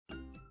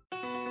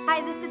Hi,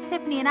 this is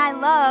Tiffany, and I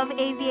love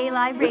AVA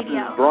Live Radio.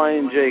 This is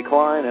Brian J.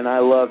 Klein, and I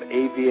love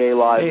AVA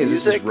Live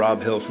Music. Hey, this is Rob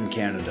Hill from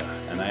Canada,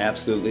 and I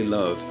absolutely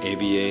love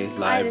AVA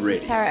Live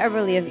Radio. Hi, this is Tara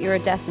Everly of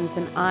Iridescence,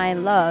 and I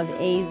love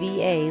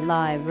AVA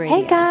Live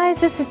Radio. Hey, guys,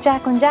 this is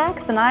Jacqueline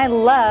Jackson. I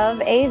love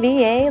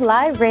AVA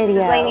Live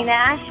Radio. This is Lainey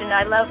Nash, and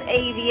I love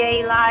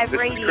AVA Live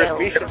Radio.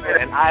 This is Chris Bishop,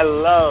 and I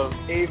love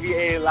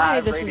AVA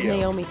Live Radio. Hi, this is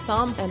Naomi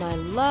Thumb, and I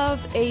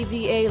love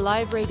AVA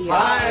Live Radio.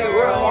 Hi,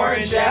 we're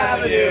Orange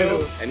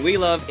Avenue, and we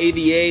love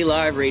AVA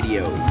Live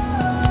Radio.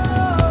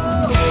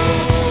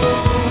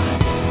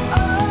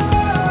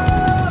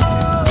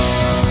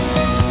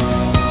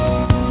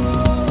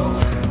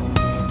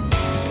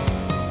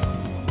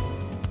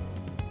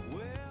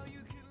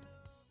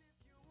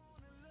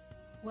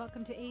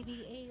 Welcome to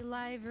AVA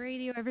Live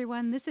Radio,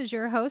 everyone. This is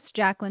your host,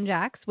 Jacqueline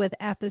Jax, with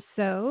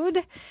episode,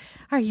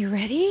 are you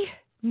ready?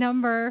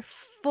 Number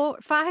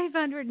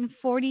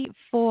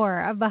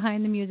 544 of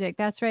Behind the Music.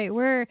 That's right.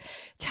 We're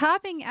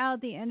topping out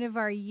the end of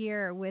our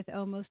year with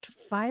almost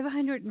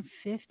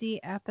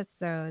 550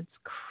 episodes.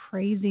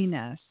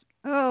 Craziness.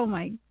 Oh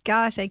my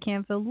gosh, I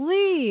can't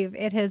believe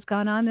it has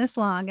gone on this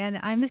long. And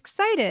I'm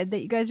excited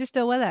that you guys are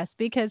still with us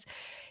because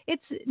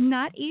it's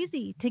not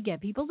easy to get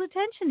people's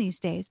attention these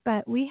days,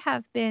 but we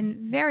have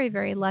been very,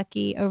 very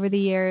lucky over the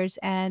years.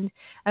 And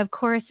of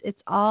course, it's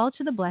all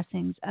to the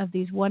blessings of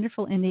these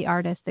wonderful indie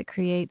artists that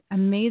create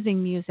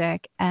amazing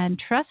music and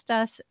trust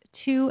us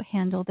to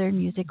handle their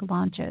music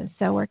launches.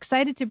 So we're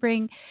excited to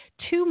bring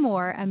two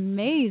more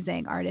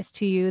amazing artists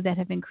to you that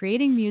have been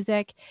creating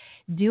music,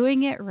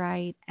 doing it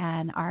right,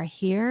 and are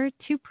here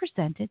to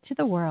present it to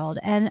the world.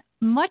 And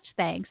much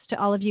thanks to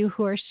all of you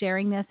who are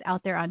sharing this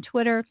out there on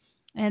Twitter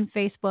and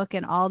Facebook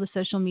and all the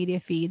social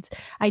media feeds.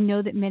 I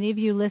know that many of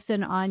you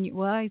listen on,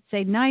 well, I'd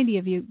say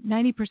 90%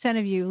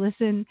 of you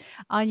listen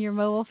on your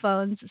mobile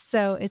phones.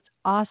 So it's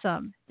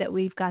awesome that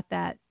we've got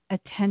that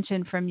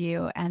attention from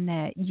you and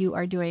that you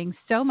are doing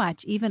so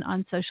much, even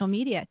on social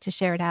media, to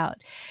share it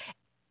out.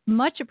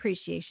 Much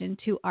appreciation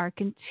to our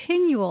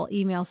continual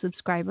email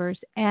subscribers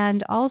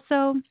and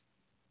also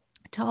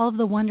to all of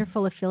the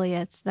wonderful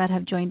affiliates that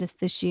have joined us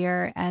this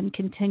year and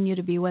continue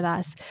to be with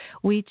us.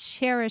 We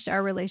cherish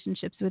our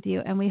relationships with you,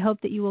 and we hope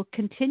that you will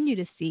continue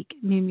to seek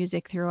new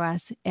music through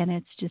us, and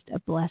it's just a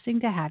blessing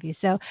to have you.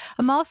 So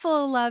I'm all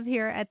full of love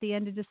here at the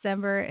end of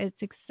December. It's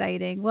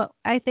exciting. Well,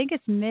 I think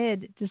it's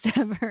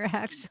mid-December,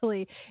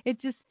 actually.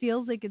 It just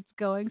feels like it's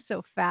going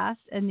so fast,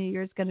 and New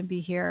Year's going to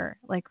be here,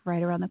 like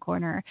right around the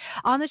corner.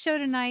 On the show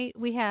tonight,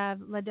 we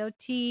have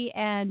Ladoti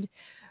and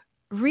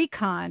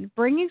Recon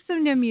bringing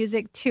some new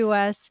music to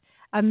us.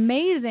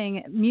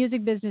 Amazing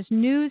music business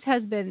news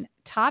has been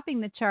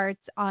topping the charts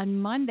on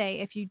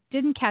Monday. If you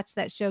didn't catch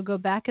that show, go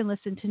back and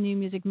listen to New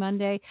Music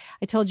Monday.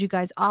 I told you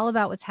guys all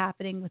about what's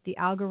happening with the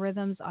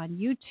algorithms on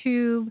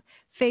YouTube,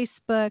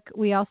 Facebook.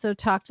 We also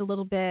talked a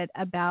little bit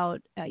about,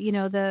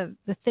 the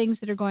things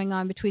that are going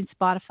on between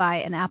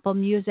Spotify and Apple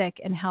Music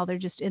and how they're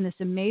just in this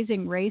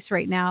amazing race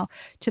right now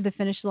to the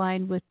finish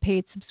line with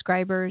paid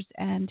subscribers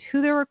and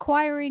who they're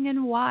acquiring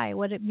and why,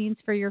 what it means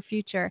for your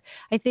future.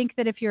 I think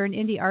that if you're an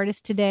indie artist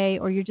today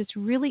or you're just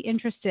really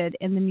interested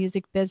in the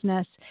music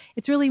business,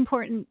 it's really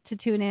important to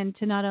tune in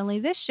to not only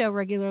this show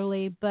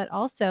regularly, but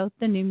also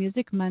the New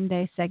Music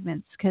Monday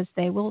segments, because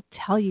they will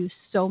tell you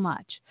so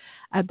much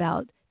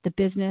about the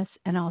business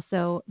and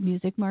also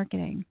music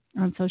marketing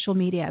on social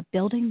media,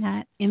 building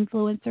that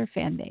influencer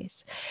fan base.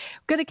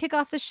 We're going to kick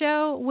off the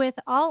show with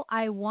All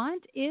I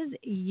Want Is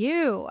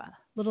You.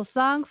 Little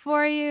song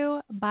for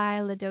you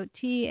by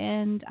Ladoti,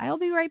 and I'll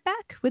be right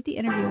back with the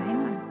interview. Hang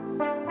on.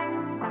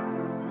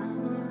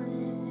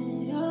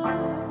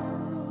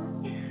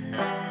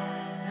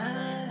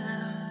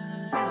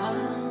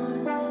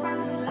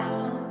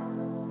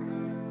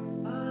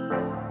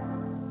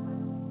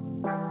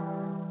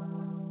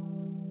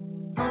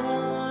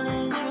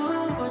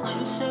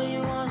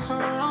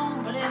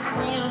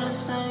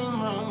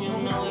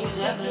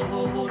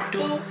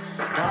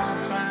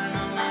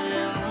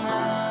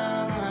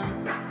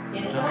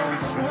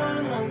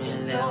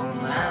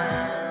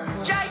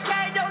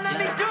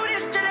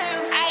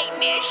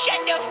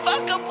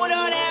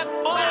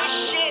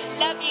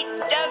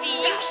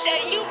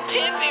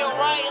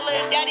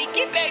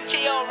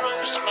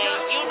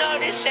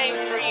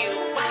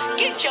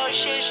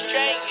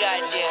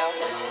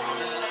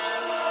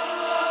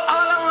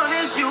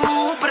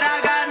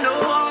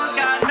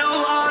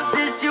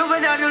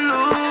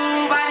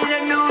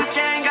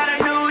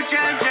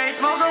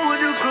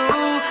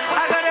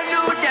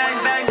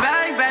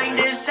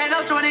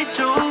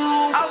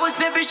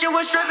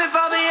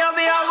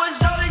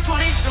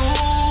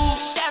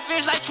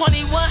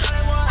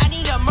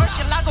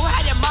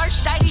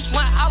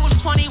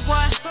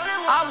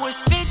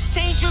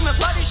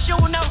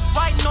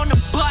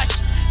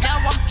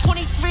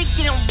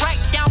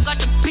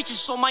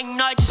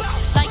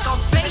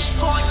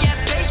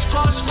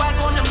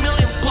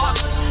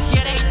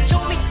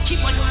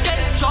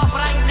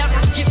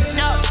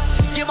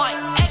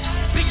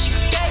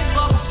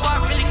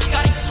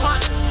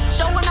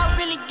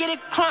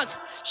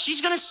 She she's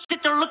gonna sit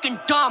there looking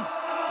dumb.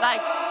 Like,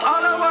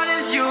 all I want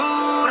is you.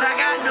 I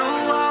got new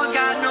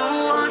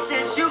one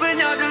since you've been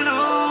out the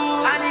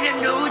loop. I need a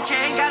new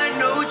chain, got a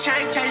new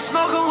chain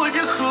smoking with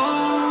the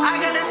crew. I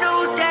got a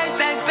new day,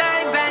 bang,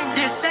 bang, bang.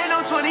 This ain't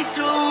no 22.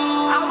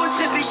 I was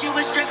tipping, she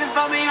was stripping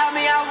for me, help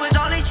me, I was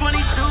only 22.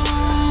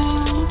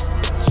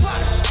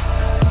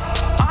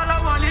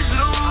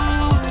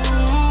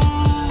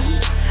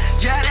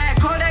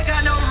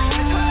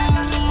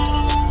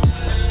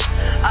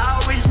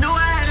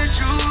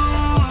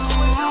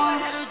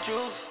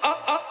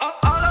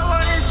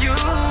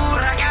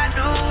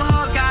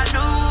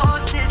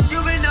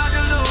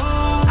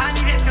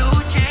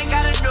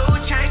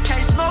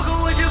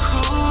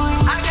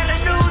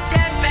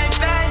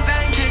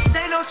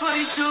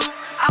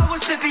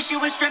 She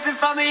was stripping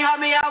for me,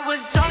 help me, I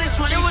was only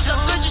 20. It was a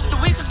good just a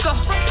week ago.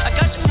 I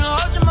got some new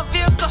hoes in my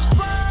vehicle.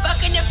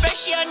 Fucking your face,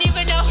 she don't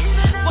even know.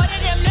 One of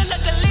them look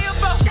like a Leo,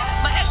 bro.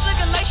 My ex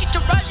looking like she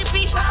Taraji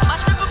B. My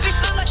stripper bitch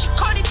look like she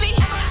Cardi B.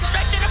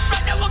 Straight to the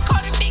front, no one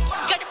Cardi B.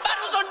 Got the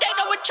bottles on deck,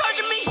 no one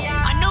charging me.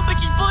 I know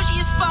bitches bullshit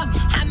as fuck.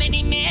 How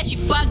many men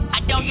she fuck? I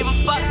don't give a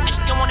fuck, I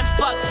still wanna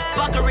fuck.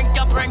 Fuck her and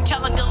dump her and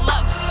tell her good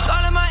luck.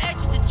 Calling my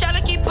exes to try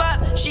to keep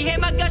up. She hate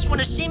my guts,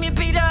 wanna see me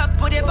beat up.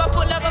 But if I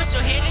pull up, I'm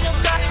still hitting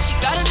them guts. She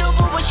got a new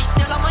boo, but she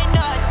still on my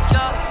nuts,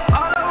 yo.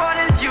 All I want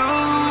is you.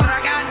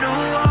 I got new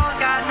one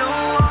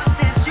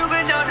since you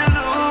been out the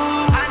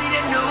loop. I need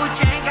a new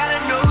chain, got a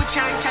new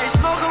chain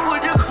smoking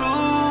with the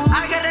crew.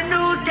 I got a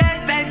new day,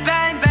 bang,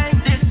 bang, bang.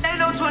 This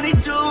ain't no 22.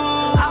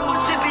 I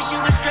was tipping, she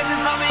was stripping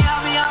for me,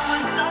 help me, I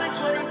was only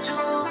 22.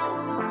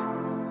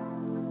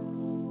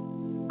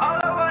 All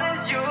I want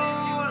is you.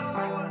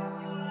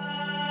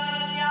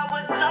 I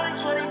was only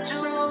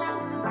 22.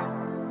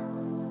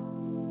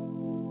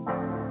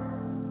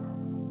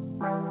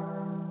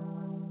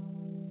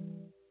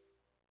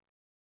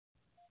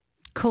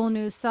 Cool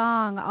new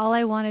song, All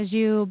I Want Is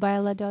You by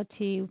La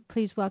Doty.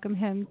 Please welcome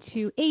him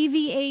to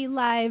AVA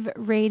Live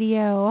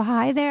Radio.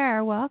 Hi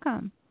there,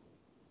 welcome.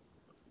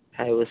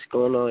 Hey, what's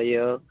going on,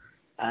 yo?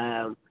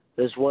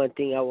 There's one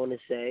thing I want to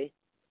say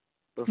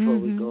before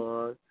we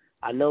go on.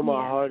 I know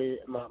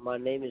my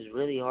name is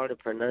really hard to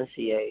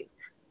pronunciate.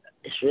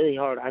 It's really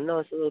hard. I know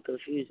it's a little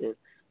confusing,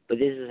 but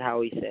this is how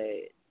we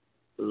say it.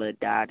 La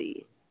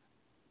Doty.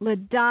 La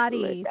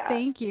Doty.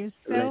 Thank you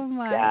so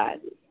much.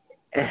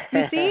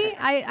 You see,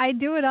 I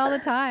do it all the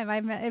time.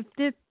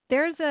 If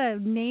there's a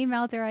name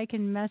out there I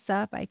can mess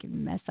up, I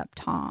can mess up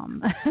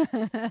Tom.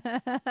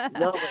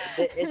 No,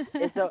 but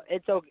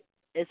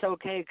it's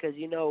okay because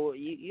you know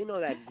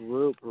that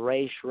group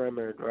Ray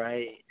Shrimmer,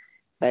 right?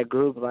 That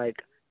group, like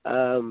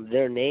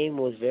their name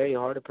was very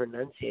hard to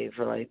pronunciate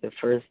for like the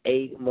first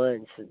 8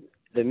 months.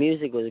 The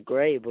music was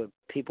great, but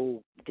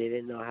people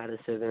didn't know how to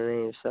say their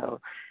name. So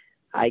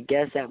I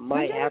guess that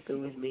might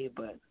happen with me,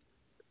 but.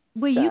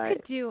 Well, you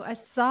could do a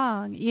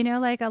song,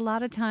 like a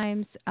lot of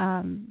times,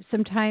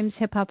 sometimes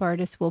hip-hop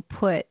artists will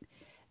put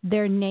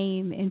their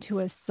name into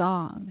a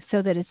song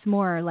so that it's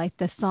more like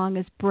the song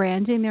is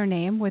branding their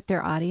name with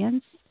their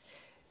audience.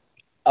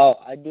 Oh,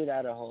 I do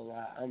that a whole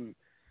lot.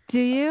 Do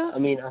you? I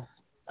mean,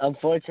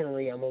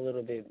 unfortunately, I'm a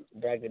little bit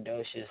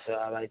braggadocious, so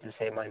I like to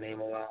say my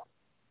name a lot.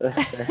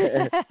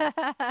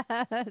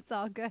 It's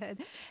all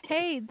good.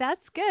 Hey,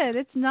 that's good.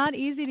 It's not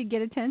easy to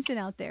get attention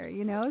out there,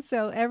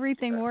 so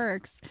everything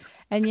works.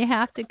 And you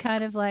have to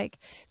kind of like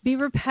be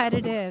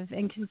repetitive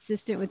and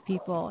consistent with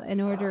people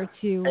in order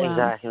to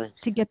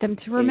get them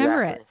to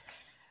remember it.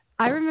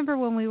 I remember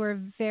when we were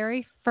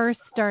very first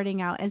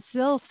starting out, and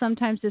still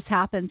sometimes this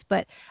happens,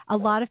 but a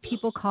lot of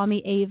people call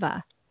me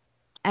Ava.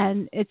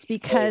 And it's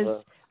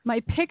because my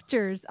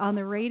pictures on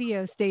the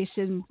radio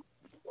station,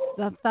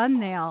 the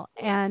thumbnail,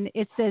 and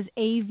it says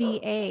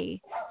AVA,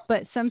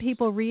 but some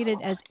people read it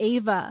as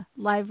Ava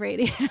Live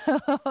Radio.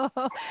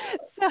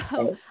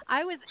 So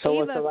I was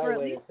Ava for at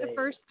least the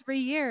first 3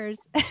 years.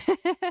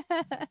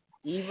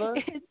 Eva?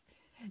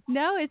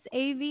 No, it's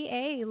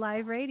AVA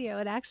Live Radio.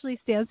 It actually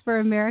stands for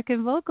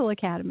American Vocal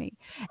Academy.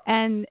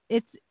 And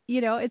it's,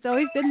 it's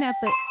always been that,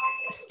 but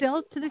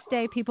still to this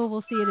day, people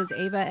will see it as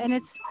Ava. And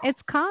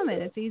it's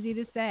common. It's easy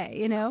to say,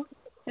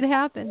 It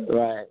happens.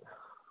 Right.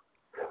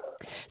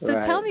 So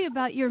tell me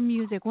about your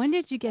music. When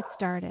did you get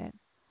started?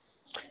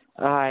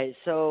 All right,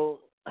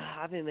 so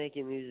I've been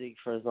making music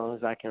for as long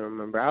as I can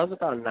remember. I was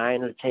about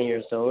 9 or 10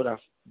 years old. I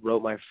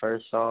wrote my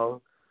first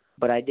song,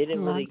 but I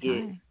didn't really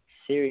get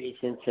serious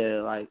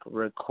into like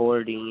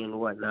recording and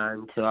whatnot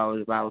until I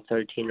was about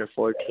 13 or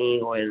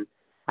 14 when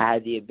I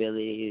had the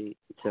ability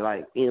to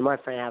like, my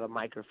friend had a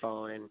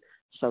microphone and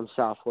some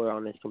software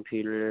on his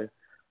computer,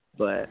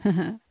 but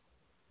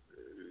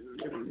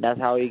that's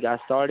how he got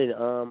started.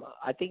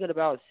 I think at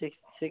about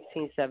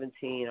 16,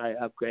 17, I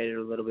upgraded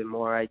a little bit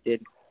more. I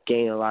did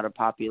gain a lot of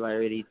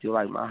popularity through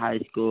like my high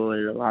school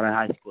and a lot of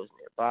high schools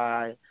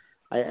nearby.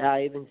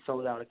 I even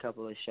sold out a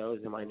couple of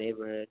shows in my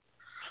neighborhood.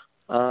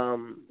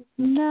 Nice,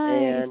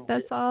 and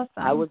that's awesome.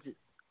 I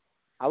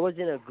was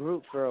in a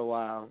group for a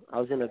while.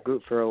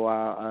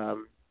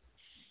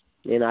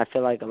 And I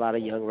feel like a lot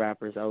of young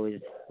rappers always,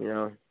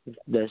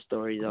 their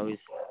stories always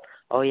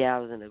oh yeah, I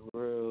was in a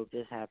group,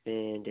 this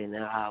happened, and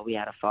we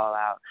had a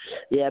fallout.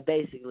 Yeah,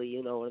 basically,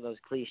 you know, one of those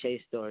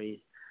cliche stories,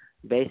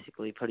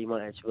 basically, pretty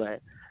much.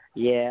 But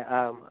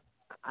yeah,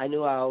 I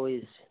knew I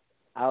always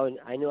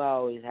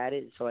had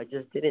it, so I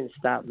just didn't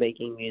stop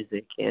making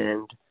music,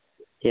 and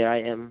here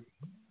I am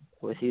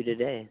with you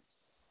today.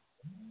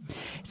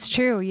 It's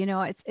true. You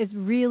know, it's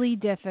really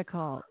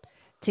difficult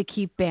to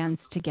keep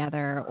bands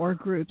together or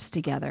groups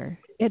together.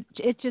 It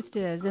just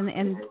is,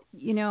 and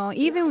you know,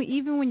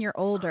 even when you're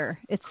older,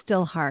 it's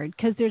still hard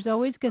because there's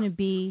always going to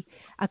be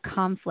a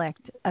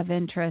conflict of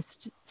interest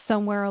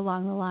somewhere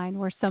along the line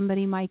where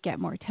somebody might get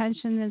more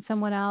attention than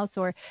someone else,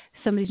 or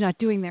somebody's not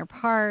doing their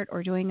part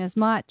or doing as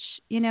much.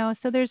 You know,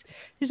 so there's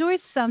always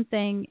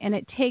something, and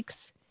it takes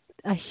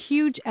a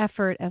huge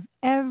effort of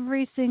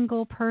every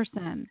single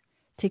person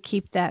to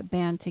keep that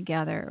band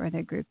together or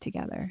that group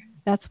together.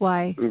 That's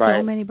why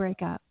so many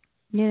break up.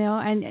 You know,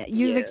 and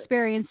you've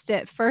experienced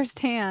it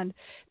firsthand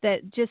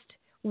that just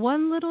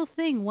one little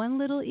thing, one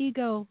little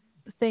ego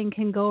thing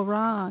can go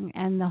wrong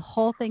and the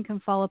whole thing can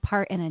fall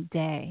apart in a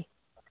day.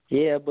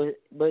 Yeah, but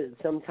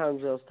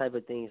sometimes those type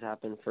of things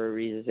happen for a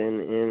reason.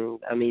 And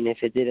I mean, if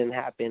it didn't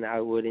happen, I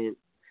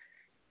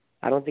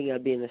don't think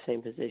I'd be in the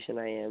same position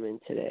I am in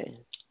today.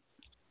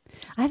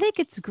 I think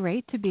it's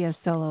great to be a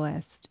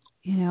soloist.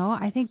 You know,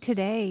 I think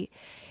today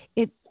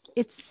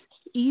it's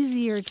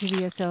easier to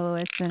be a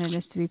soloist than it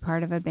is to be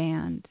part of a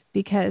band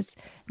because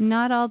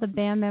not all the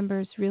band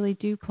members really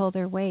do pull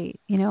their weight.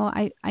 You know,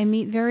 I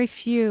meet very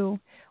few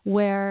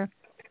where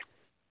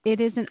it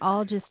isn't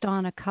all just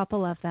on a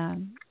couple of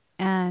them,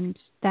 and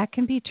that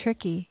can be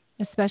tricky,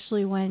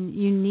 especially when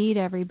you need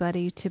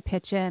everybody to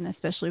pitch in,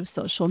 especially with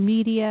social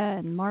media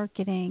and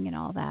marketing and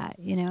all that,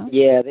 you know?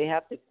 Yeah, they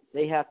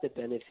have to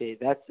benefit.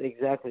 That's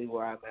exactly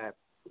where I'm at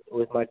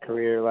with my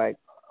career. Like,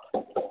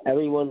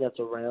 everyone that's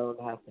around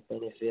has to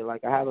benefit.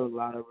 Like, I have a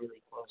lot of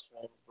really close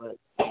friends,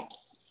 but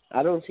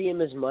I don't see them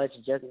as much,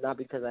 just not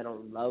because I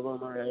don't love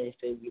them or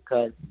anything,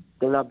 because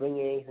they're not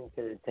bringing anything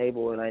to the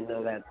table, and I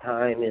know that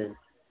time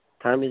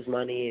is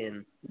money,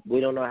 and we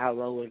don't know how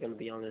long we're going to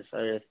be on this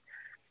earth.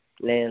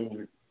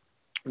 And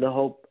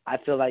I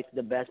feel like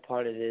the best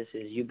part of this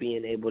is you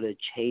being able to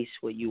chase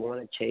what you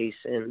want to chase,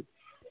 and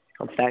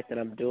the fact that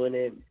I'm doing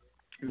it,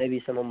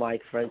 maybe some of my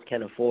friends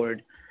can't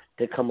afford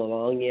to come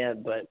along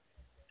yet, but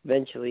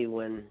eventually,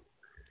 when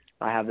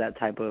I have that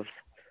type of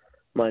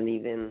money,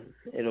 then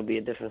it'll be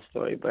a different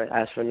story. But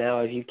as for now,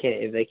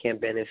 if they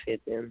can't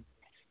benefit, then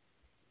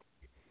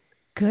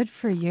good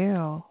for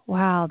you.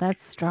 Wow, that's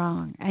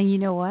strong. And you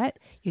know what?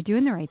 You're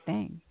doing the right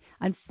thing.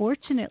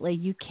 Unfortunately,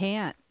 you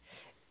can't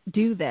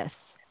do this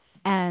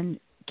and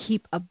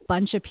keep a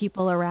bunch of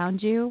people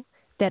around you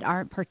that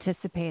aren't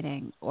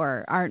participating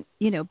or aren't,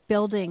 you know,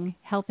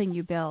 helping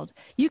you build.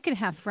 You can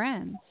have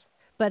friends.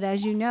 But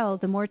as you know,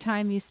 the more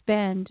time you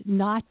spend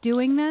not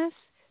doing this,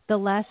 the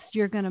less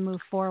you're going to move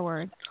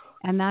forward.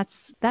 And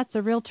that's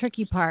a real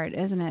tricky part,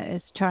 isn't it?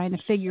 Is trying to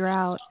figure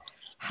out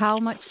how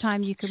much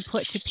time you can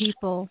put to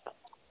people,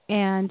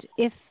 and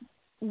if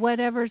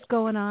whatever's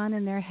going on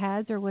in their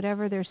heads or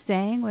whatever they're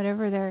saying,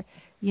 whatever their,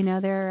 you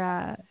know,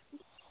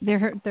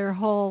 their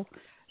whole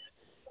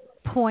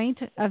point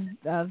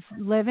of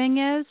living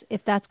is, if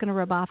that's going to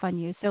rub off on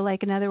you. So,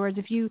 like, in other words,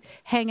 if you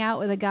hang out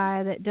with a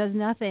guy that does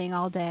nothing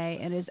all day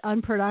and is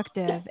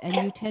unproductive, and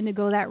you tend to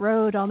go that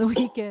road on the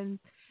weekends,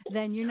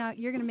 then you're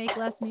going to make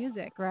less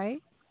music,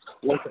 right?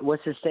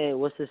 What's the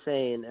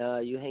saying?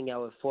 You hang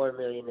out with 4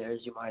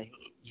 millionaires,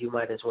 you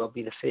might as well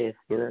be the fifth.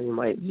 You know, you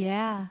might.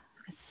 Yeah,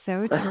 it's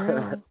so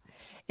true.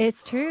 It's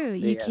true.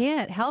 You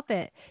can't help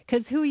it,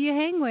 because who you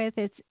hang with,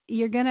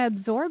 you're going to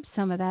absorb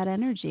some of that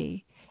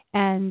energy.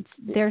 And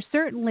they're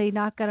certainly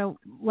not going to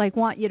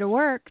want you to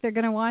work. They're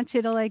going to want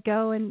you to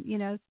go and, you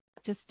know,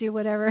 just do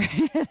whatever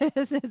it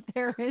is that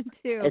they're into.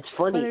 It's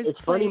funny. It's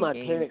funny.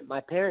 My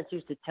parents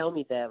used to tell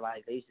me that.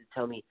 Like, they used to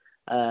tell me,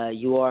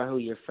 "You are who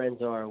your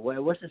friends are."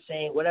 What's the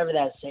saying? Whatever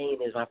that saying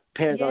is, my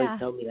parents always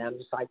tell me that. I'm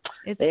just like,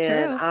 it's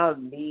man, true.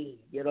 I'm me.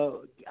 You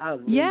know,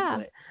 I'm me. Yeah,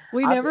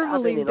 we never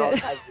believed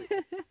it.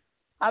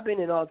 I've been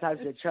in all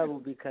types of trouble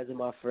because of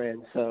my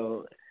friends.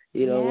 So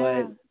you know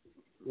what?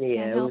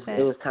 Yeah,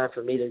 it was time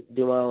for me to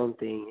do my own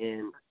thing,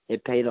 and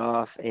it paid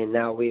off, and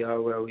now we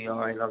are where we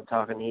are, and I'm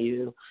talking to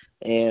you,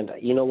 and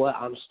you know what?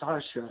 I'm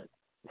starstruck.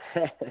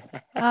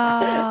 Oh,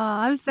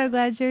 I'm so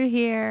glad you're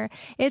here.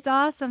 It's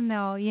awesome,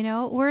 though. You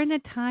know, we're in a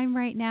time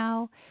right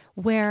now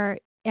where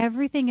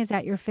everything is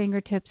at your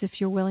fingertips if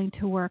you're willing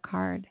to work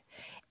hard.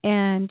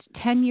 And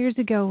 10 years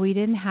ago, we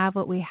didn't have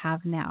what we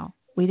have now.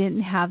 We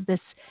didn't have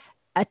this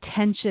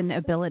attention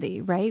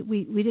ability, right?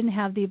 We didn't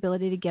have the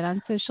ability to get on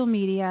social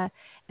media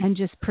and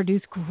just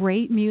produce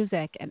great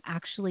music and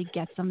actually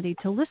get somebody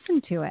to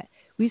listen to it.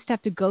 We used to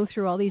have to go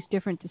through all these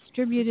different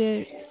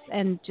distributors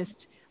and just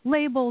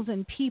labels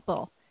and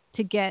people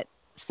to get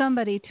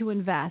somebody to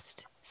invest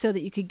so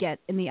that you could get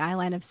in the eye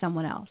line of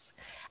someone else.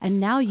 And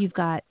now you've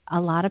got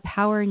a lot of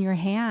power in your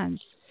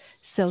hands.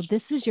 So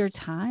this is your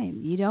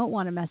time. You don't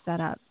want to mess that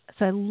up.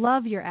 So I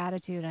love your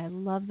attitude. I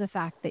love the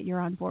fact that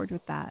you're on board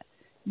with that.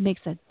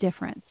 Makes a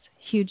difference,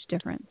 huge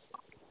difference.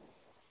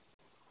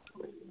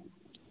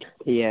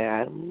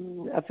 Yeah,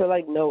 I feel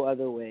like no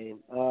other way.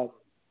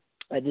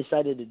 I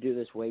decided to do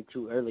this way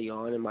too early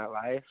on in my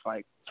life.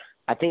 Like,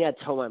 I think I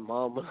told my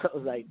mom when I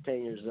was like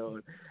 10 years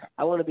old,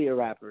 I want to be a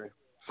rapper.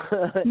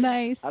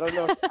 Nice. I don't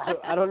know.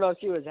 I don't know if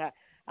she was.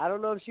 I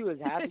don't know if she was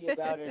happy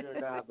about it or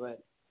not. But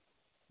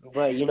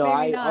you know, Maybe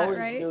I not, always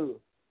right? knew.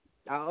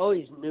 I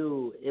always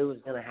knew it was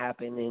gonna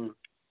happen,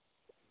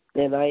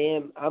 and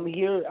I'm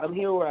here. I'm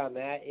here where I'm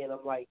at, and I'm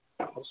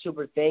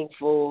super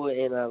thankful,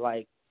 and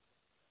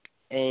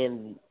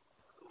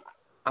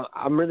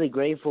I'm really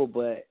grateful,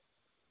 but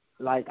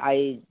like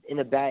in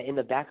the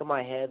back of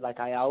my head, like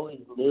I always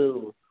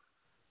knew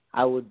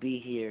I would be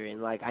here,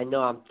 and like I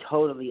know I'm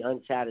totally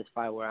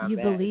unsatisfied where I'm at. You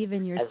believe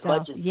in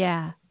yourself. You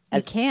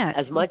can't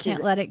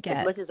let it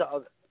get.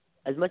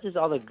 As much as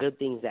all the good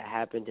things that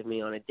happen to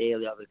me on a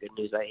daily, all the good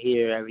news I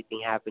hear,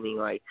 everything happening,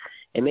 like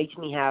it makes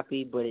me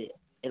happy, but it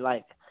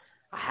like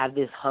I have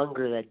this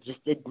hunger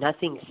that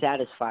nothing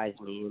satisfies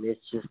me, and it's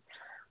just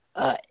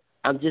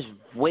I'm just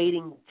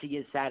waiting to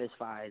get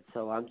satisfied.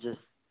 So I'm just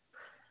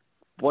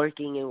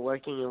working and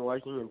working and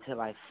working until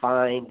I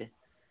find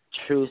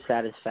true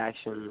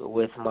satisfaction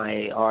with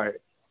my art.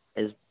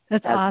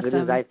 That's awesome.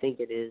 Good as I think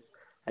it is,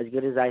 I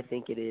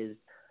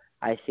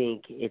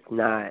think it's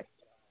not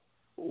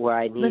where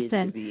I need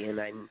it to be, and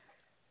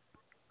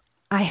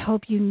I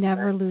hope you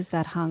never lose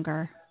that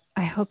hunger.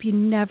 I hope you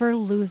never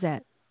lose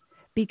it,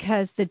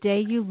 because the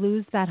day you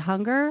lose that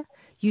hunger,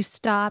 you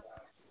stop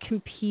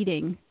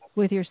competing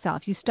with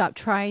yourself. You stop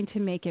trying to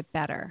make it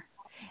better,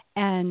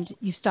 and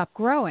you stop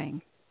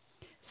growing.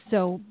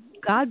 So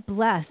God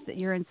bless that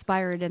you're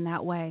inspired in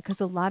that way, because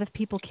a lot of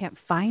people can't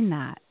find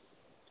that.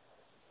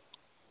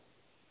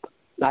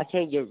 I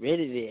can't get rid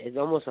of it. It's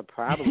almost a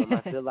problem.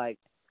 I feel like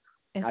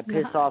I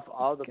piss off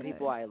all the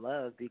people I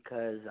love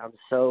because I'm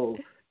so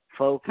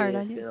focused,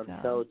 and I'm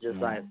so just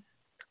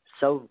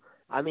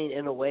I mean,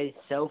 in a way,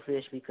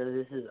 selfish, because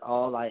this is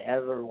all I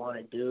ever want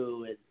to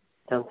do, and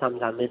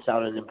sometimes I miss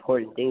out on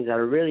important things that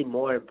are really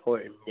more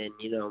important than,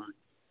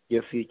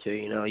 your future,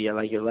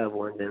 your loved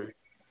ones. And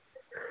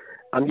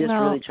I'm just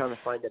really trying to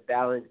find a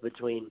balance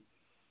between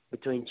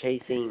going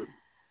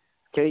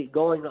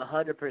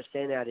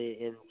 100% at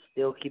it and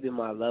still keeping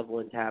my loved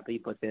ones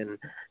happy, but then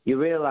you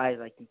realize,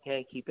 like, you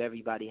can't keep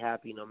everybody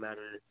happy no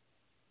matter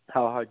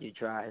how hard you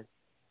try.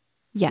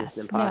 Yes. It's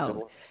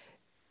impossible.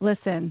 No.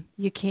 Listen,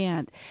 you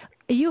can't.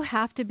 You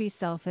have to be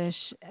selfish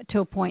to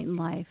a point in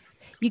life.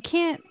 You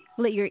can't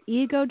let your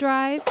ego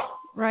drive,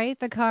 right,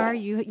 the car.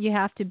 You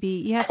have to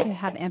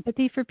have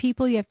empathy for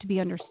people. You have to be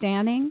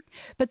understanding,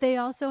 but they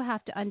also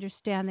have to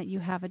understand that you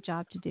have a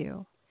job to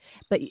do.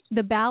 But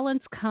the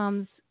balance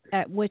comes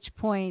at which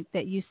point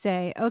that you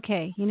say,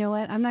 okay, you know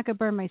what? I'm not going to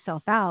burn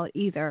myself out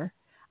either.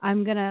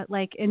 I'm going to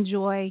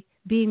enjoy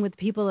being with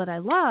people that I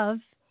love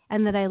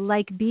and that I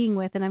like being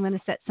with, and I'm going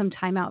to set some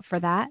time out for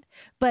that.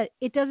 But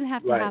it doesn't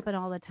have to happen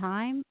all the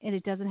time, and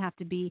it doesn't have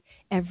to be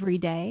every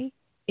day.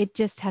 It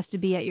just has to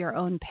be at your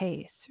own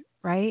pace,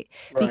 right?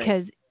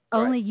 Because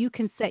only you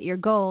can set your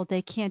goal.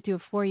 They can't do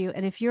it for you.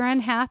 And if you're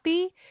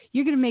unhappy,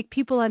 you're going to make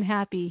people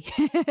unhappy.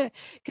 Because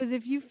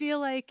if you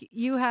feel like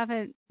you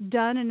haven't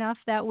done enough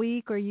that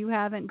week, or you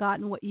haven't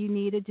gotten what you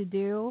needed to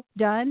do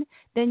done,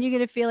 then you're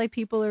going to feel like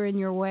people are in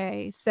your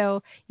way.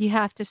 So you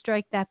have to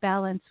strike that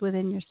balance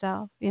within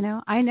yourself.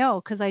 I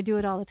know, because I do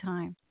it all the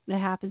time. It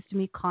happens to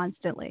me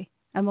constantly.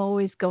 I'm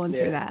always going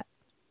through that.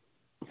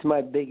 It's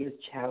my biggest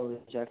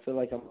challenge. I feel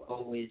like I'm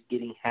always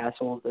getting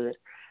hassled.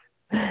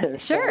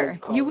 Sure,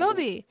 you will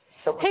be.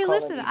 Hey,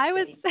 listen, I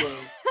was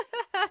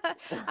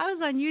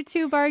on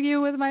YouTube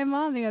arguing with my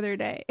mom the other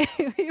day.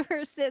 We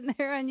were sitting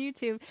there on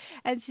YouTube,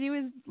 and she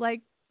was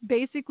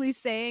basically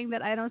saying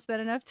that I don't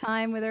spend enough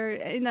time with her,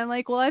 and I'm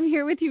like, well, I'm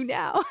here with you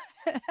now.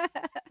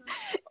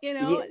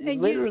 And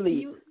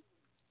literally.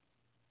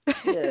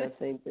 Yeah,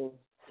 same thing.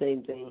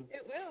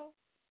 It will.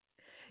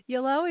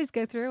 You'll always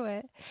go through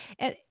it,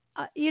 and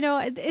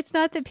it's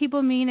not that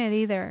people mean it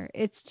either.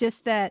 It's just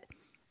that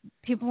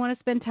people want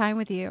to spend time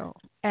with you,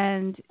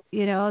 and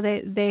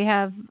they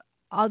have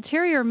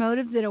ulterior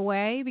motives in a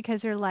way, because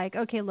they're like,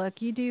 okay, look,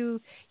 you do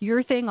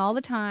your thing all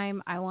the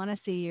time, I want to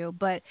see you,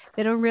 but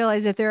they don't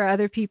realize that there are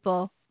other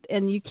people,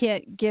 and you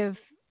can't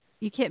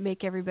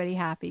make everybody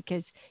happy,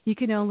 because you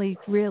can only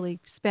really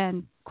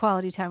spend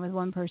quality time with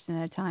one person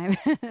at a time.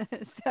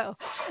 So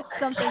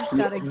something's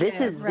got to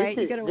give, right?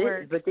 You got to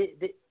work. But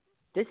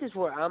this is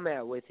where I'm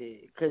at with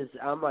it, because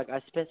I'm like,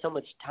 I spent so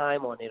much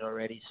time on it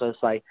already, so it's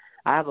like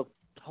I have a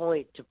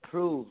point to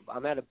prove.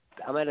 I'm at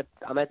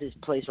this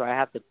place where I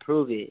have to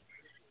prove it,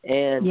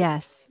 and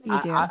yes, you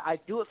do. I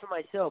do it for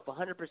myself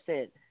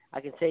 100%.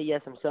 I can say,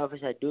 yes, I'm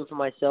selfish. I do it for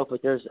myself,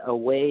 but there's a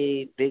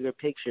way bigger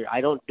picture.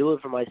 I don't do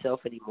it for myself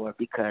anymore,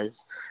 because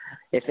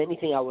if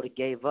anything, I would have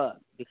gave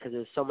up, because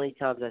there's so many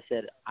times I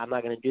said, I'm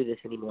not going to do this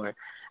anymore.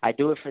 I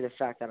do it for the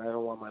fact that I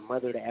don't want my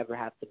mother to ever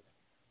have to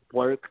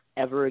work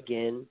ever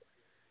again.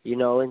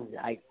 And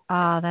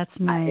that's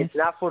nice. It's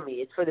not for me.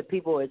 It's for the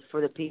people. It's for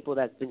the people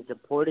that's been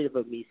supportive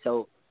of me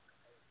so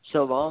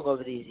long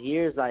over these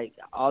years. Like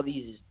all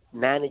these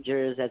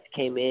managers that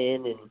came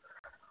in and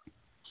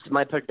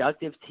my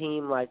productive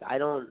team, like I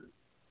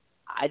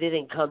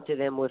didn't come to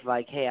them with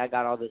like, hey, I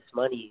got all this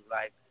money.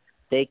 Like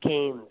they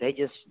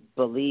just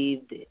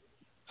believed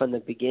from the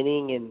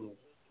beginning, and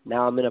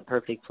now I'm in a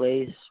perfect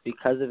place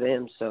because of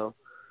him. So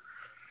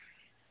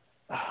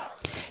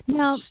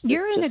now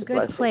you're in a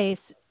good place.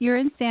 You're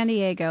in San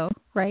Diego,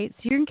 right?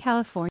 So you're in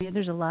California.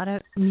 There's a lot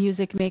of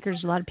music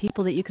makers, a lot of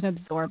people that you can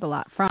absorb a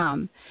lot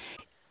from.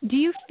 Do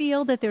you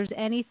feel that there's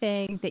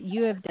anything that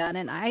you have done?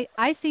 And I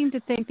seem to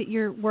think that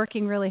you're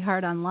working really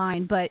hard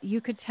online, but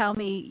you could tell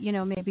me,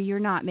 maybe you're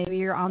not. Maybe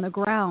you're on the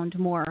ground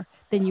more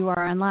than you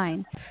are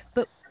online.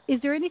 But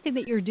is there anything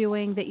that you're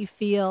doing that you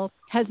feel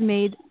has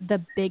made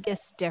the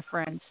biggest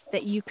difference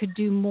that you could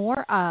do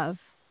more of,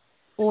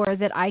 or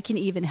that I can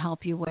even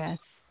help you with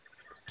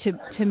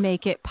to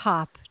make it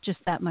pop just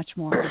that much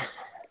more?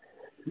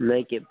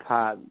 Make it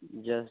pop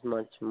just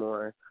much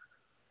more.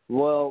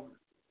 Well,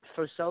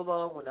 for so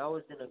long when I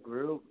was in a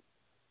group,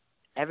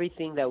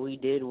 everything that we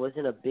did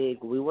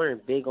we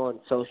weren't big on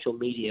social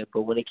media,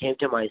 but when it came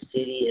to my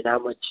city and how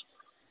much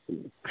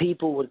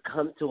people would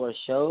come to our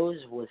shows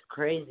was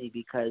crazy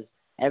because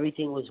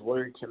everything was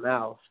word to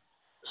mouth.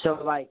 So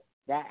like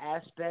that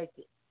aspect,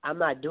 I'm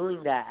not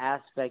doing that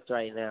aspect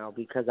right now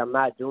because I'm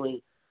not doing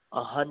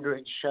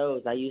 100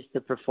 shows. I used to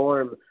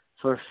perform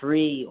for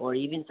free or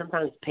even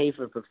sometimes pay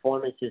for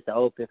performances to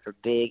open for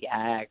big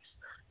acts,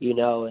 and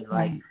like,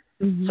 right.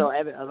 Mm-hmm. So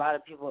a lot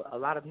of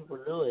people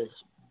knew us,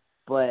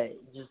 but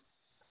just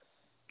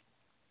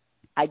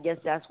I guess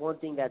that's one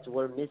thing that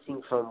we're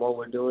missing from what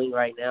we're doing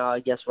right now. I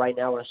guess right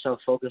now we're so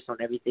focused on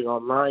everything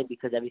online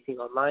because everything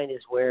online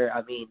is where,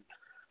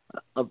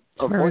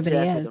 unfortunately,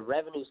 that's where the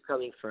revenue's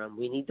coming from.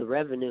 We need the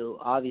revenue,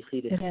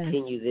 obviously, to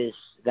continue this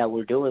that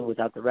we're doing.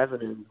 Without the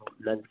revenue,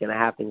 nothing's going to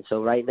happen.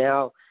 So right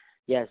now,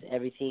 yes,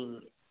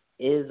 everything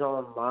is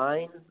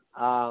online.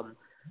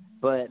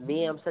 But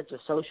me, I'm such a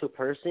social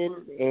person,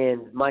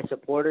 and my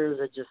supporters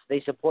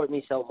they support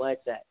me so much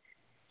that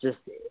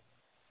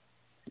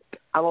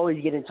I'm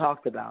always getting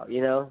talked about,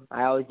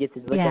 I always get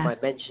to look at my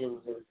mentions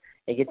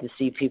and get to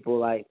see people,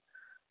 like,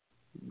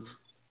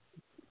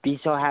 be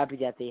so happy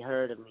that they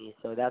heard of me.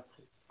 So that's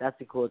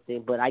a cool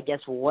thing. But I guess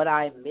what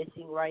I'm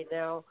missing right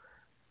now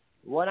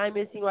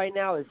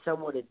is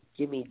someone to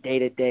give me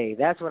day-to-day.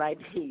 That's what I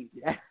need.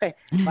 If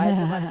I have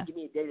somebody to give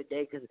me a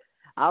day-to-day, because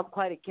I'm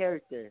quite a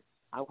character.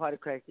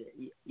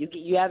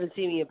 You haven't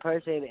seen me in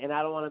person, and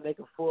I don't want to make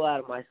a fool out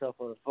of myself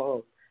on the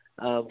phone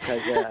because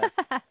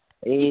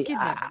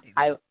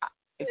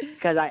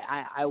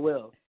I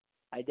will.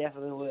 I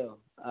definitely will.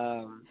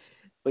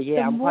 But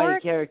yeah, I'm quite a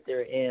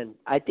character, and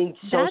I think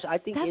that's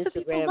Instagram what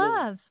people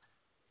love.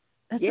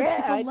 That's what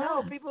people I know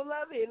love. people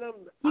love it, and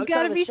you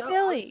got to be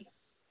silly.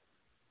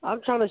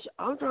 I'm trying to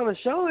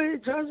show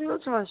it. Trust me,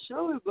 I'm trying to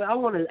show it, but I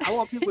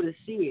want people to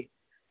see it.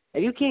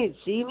 If you can't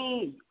see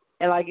me,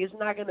 and like it's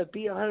not gonna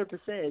be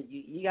 100%,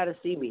 you got to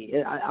see me.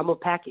 I'm a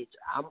package.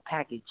 I'm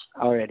packaged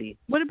already.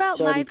 What about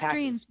live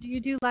streams? Do you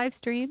do live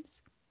streams?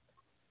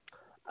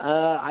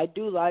 I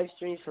do live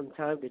streams from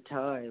time to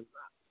time.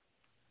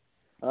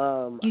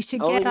 You should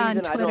get on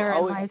Twitter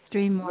and live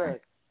stream more.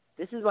 Look,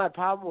 this is my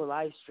problem with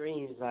live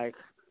streams. Like,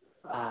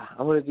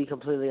 I'm going to be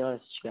completely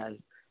honest with you guys.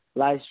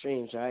 Live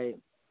streams, right?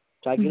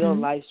 So I get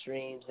on live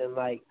streams and,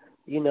 like,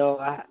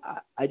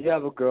 I do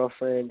have a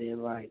girlfriend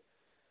and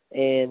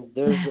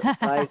there's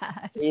like,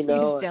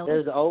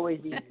 there's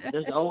always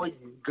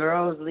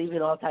girls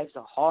leaving all types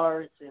of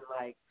hearts and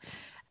like.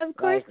 Of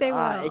course they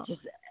will.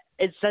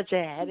 It's such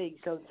a headache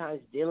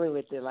sometimes dealing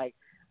with it. Like,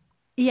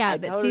 yeah,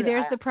 but see,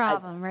 there's the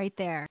problem right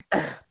there.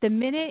 The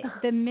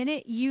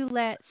minute you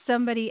let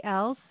somebody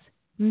else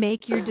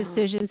make your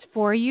decisions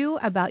for you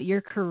about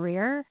your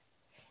career,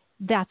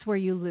 that's where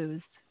you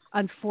lose,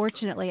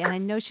 unfortunately. And I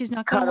know she's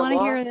not going to want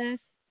to hear this.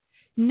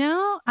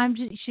 No,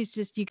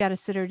 you got to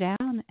sit her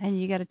down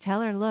and you got to tell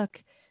her, look,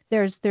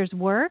 there's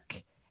work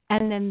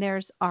and then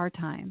there's our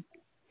time.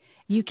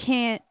 You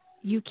can't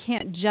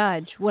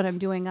judge what I'm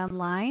doing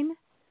online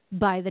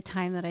by the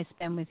time that I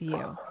spend with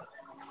you.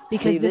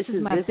 Because this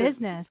is my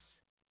business.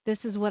 This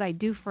is what I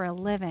do for a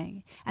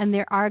living. And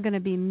there are going to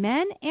be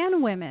men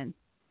and women.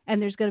 And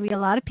there's going to be a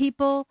lot of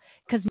people,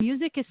 because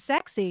music is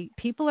sexy.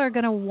 People are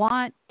going to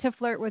want to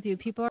flirt with you.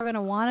 People are going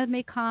to want to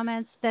make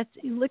comments.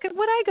 Look at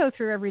what I go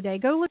through every day.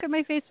 Go look at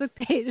my Facebook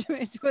page,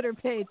 my Twitter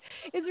page.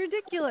 It's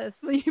ridiculous.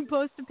 When you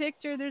post a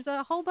picture, there's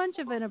a whole bunch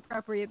of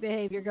inappropriate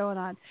behavior going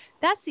on.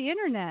 That's the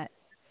internet.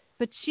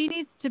 But she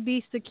needs to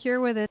be secure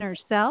within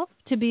herself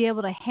to be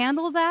able to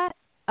handle that.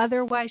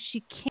 Otherwise,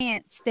 she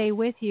can't stay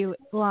with you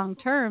long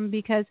term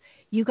because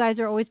you guys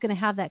are always going to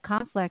have that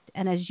conflict.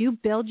 And as you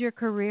build your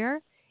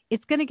career,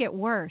 it's going to get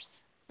worse.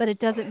 But it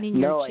doesn't mean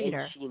you're a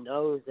cheater. No, she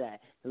knows that.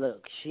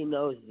 Look, she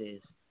knows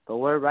this. But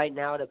we're right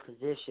now in a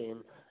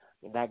position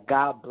that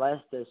God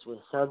blessed us with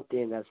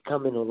something that's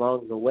coming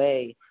along the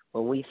way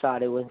when we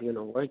thought it wasn't going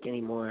to work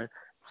anymore.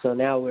 So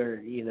now we're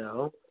in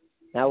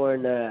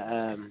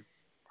the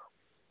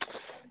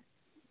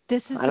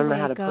this is I don't the know way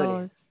how to it goes.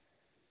 put it.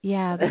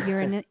 Yeah, but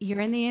you're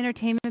in the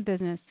entertainment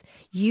business.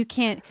 You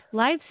can't.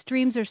 Live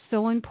streams are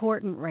so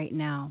important right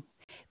now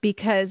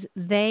because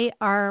they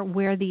are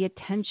where the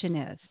attention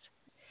is.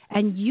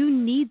 And you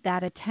need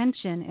that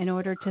attention in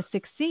order to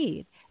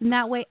succeed. And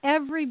that way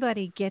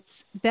everybody gets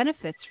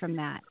benefits from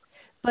that.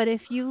 But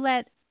if you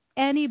let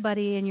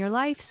anybody in your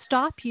life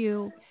stop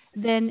you,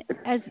 then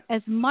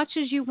as much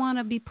as you want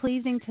to be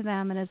pleasing to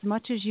them and as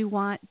much as you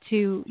want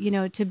to,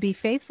 to be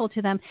faithful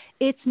to them,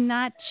 it's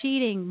not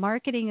cheating.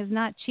 Marketing is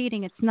not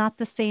cheating. It's not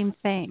the same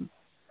thing.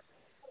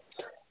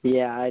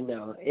 Yeah, I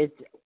know.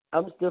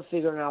 I'm still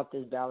figuring out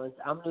this balance.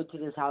 I'm new to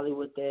this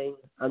Hollywood thing.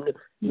 This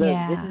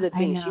is the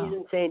thing. She's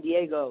in San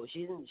Diego.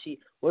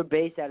 We're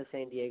based out of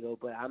San Diego,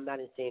 but I'm not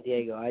in San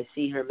Diego. I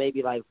see her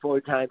maybe like 4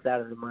 times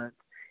out of the month,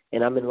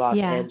 and I'm in Los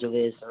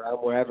Angeles or I'm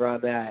wherever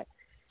I'm at.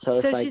 So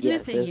it's like, she's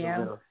missing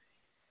you.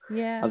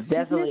 Yeah, I'm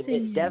definitely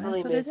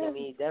missing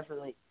me.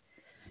 Definitely.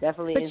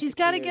 But she's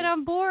got to get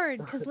on board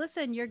because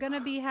listen, you're going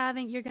to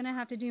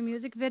have to do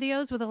music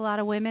videos with a lot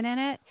of women in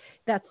it.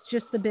 That's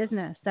just the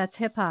business. That's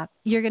hip hop.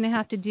 You're going to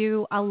have to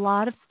do a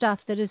lot of stuff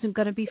that isn't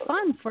going to be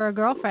fun for a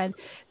girlfriend,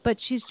 but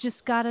she's just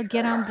got to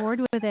get on board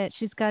with it.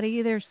 She's got to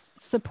either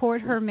support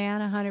her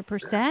man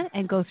 100%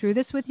 and go through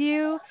this with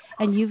you,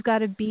 and you've got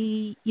to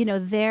be,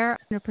 there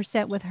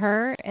 100% with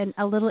her and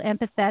a little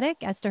empathetic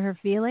as to her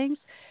feelings,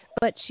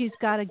 but she's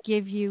got to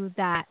give you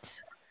that,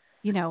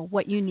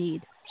 what you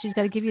need. She's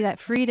got to give you that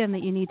freedom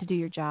that you need to do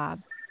your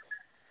job.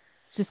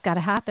 It's just got to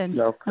happen.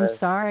 Okay. I'm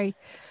sorry.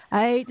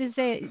 I hate to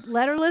say it.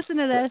 Let her listen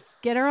to this.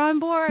 Get her on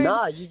board.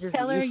 No, you just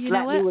tell her, you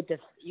know what?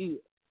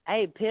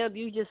 Hey, Pimp,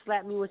 you just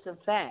slapped me with some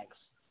facts.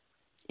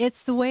 It's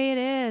the way it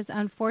is,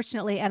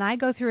 unfortunately, and I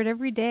go through it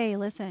every day.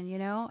 Listen,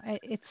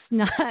 it's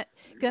not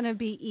going to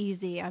be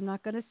easy. I'm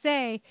not going to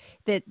say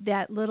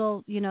that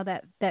little,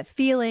 that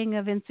feeling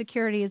of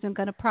insecurity isn't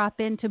going to prop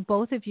into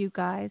both of you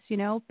guys,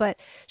 but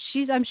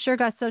she's, I'm sure,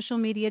 got social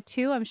media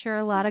too. I'm sure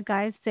a lot of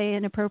guys say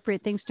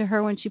inappropriate things to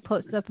her when she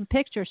posts up a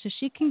picture, so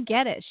she can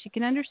get it. She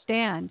can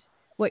understand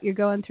what you're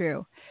going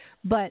through,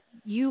 but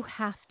you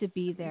have to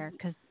be there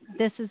because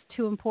this is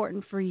too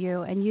important for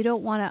you, and you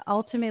don't want to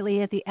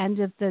ultimately at the end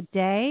of the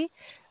day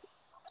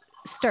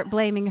start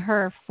blaming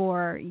her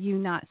for you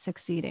not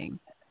succeeding,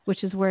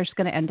 which is where it's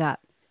going to end up.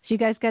 So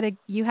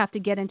you have to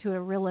get into a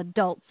real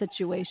adult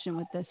situation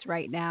with this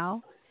right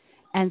now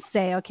and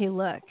say, okay,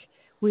 look,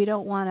 we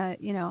don't want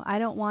to, I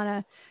don't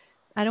want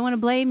to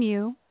blame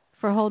you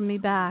for holding me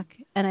back,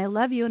 and I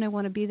love you and I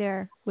want to be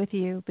there with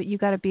you, but you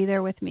got to be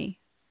there with me.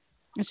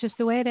 It's just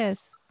the way it is.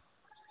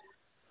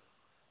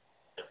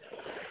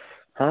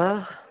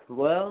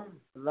 Well,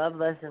 love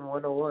lesson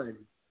 101.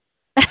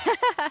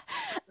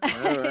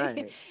 All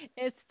right.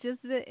 It's just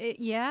it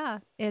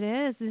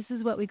is. This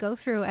is what we go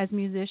through as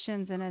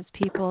musicians and as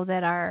people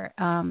that are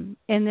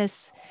in this.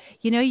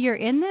 You're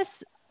in this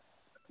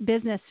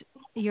business.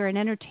 You're an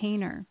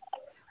entertainer,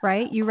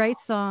 right? You write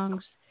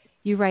songs.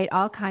 You write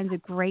all kinds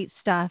of great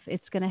stuff.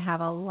 It's going to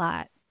have a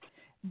lot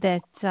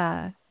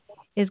that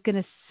is going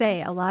to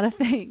say a lot of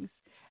things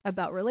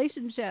about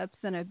relationships,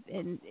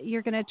 and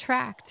you're going to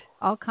attract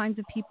all kinds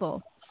of people.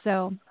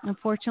 So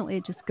unfortunately,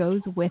 it just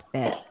goes with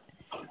it.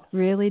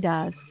 Really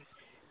does.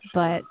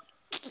 But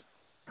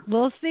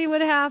we'll see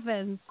what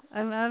happens.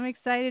 I'm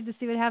excited to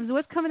see what happens.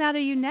 What's coming out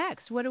of you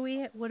next? What are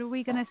we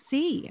going to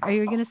see? Are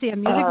you going to see a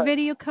music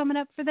video coming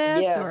up for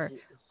this, or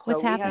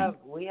what's happening?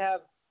 We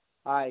have.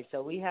 All right.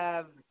 So we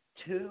have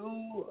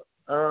 2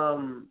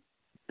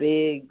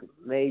 big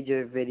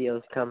major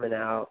videos coming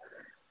out.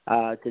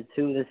 To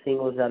 2 of the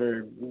singles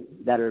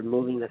that are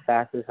moving the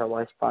fastest on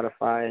my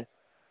Spotify.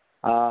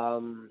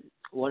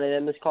 One of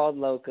them is called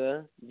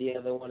Loca. The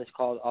other one is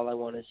called All I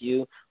Want Is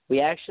You. We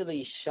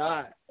actually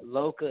shot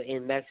Loca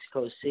in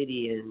Mexico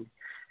City, and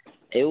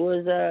it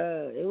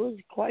was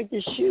quite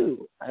the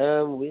shoot.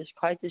 It was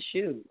quite the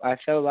shoot. I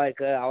felt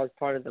like I was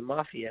part of the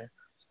mafia.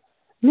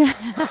 Nice.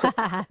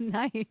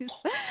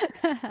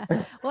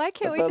 Well, I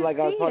can't wait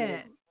to see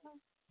it.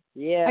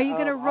 Yeah. Are you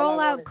going to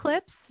roll out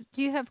clips?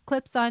 Do you have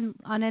clips on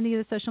any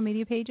of the social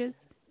media pages?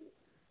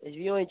 If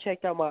you ain't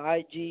checked out my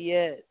IG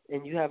yet,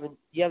 and you haven't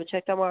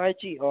checked out my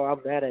IG, oh, I'm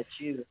mad at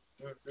you.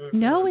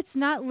 No, it's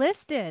not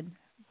listed.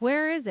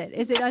 Where is it?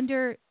 Is it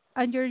under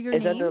your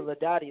name? It's under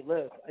Ladati.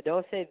 Look,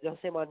 don't say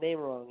my name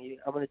wrong.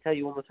 I'm going to tell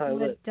you one more time.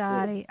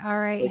 Ladati. All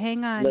right,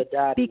 hang on.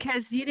 Ladati.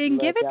 Because you didn't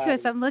give it to us.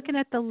 I'm looking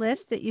at the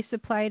list that you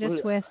supplied us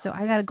with, so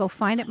I got to go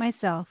find it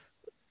myself.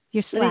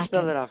 You're slacking. Let me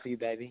spell it out for you,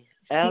 baby.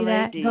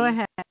 LAD. Go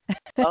ahead.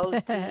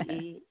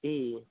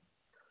 OTEE.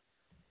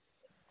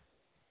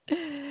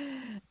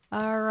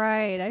 All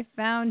right, I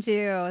found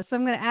you. So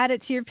I'm going to add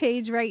it to your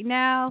page right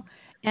now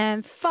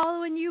and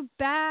following you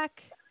back.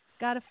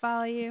 Got to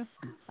follow you.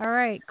 All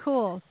right,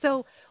 cool.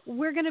 So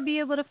we're going to be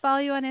able to follow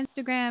you on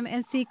Instagram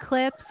and see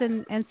clips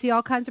and see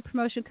all kinds of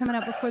promotion coming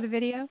up before the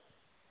video?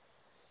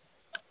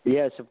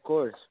 Yes, of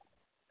course.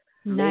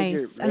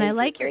 Nice. And I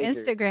like your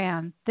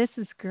Instagram. This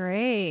is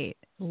great.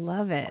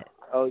 Love it.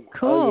 Oh,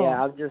 cool. Oh,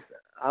 yeah.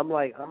 I'm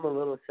a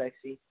little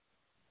sexy.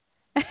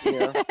 You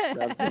know,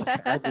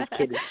 I'm just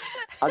kidding.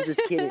 I'm just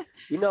kidding.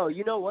 You know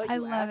what?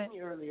 You asked me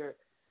earlier.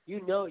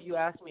 You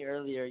asked me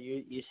earlier.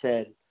 You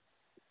said,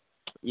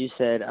 you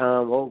said,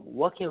 well,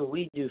 what can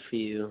we do for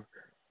you?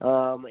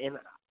 And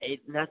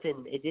it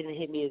didn't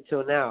hit me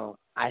until now.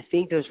 I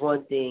think there's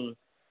one thing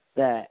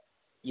that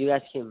you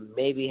guys can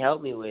maybe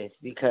help me with,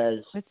 because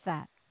what's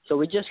that? So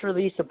we just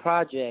released a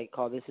project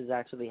called This Is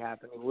Actually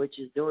Happening, which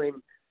is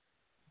doing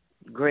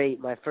great.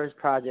 My first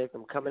project,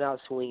 I'm coming out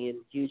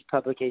swinging. Huge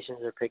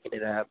publications are picking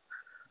it up.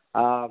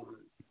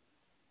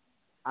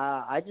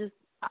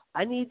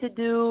 I need to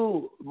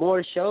do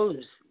more shows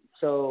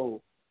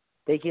so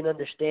they can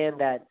understand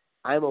that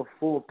I'm a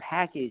full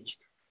package,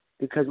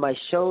 because my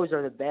shows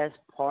are the best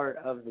part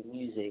of the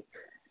music.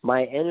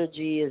 My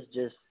energy is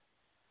just,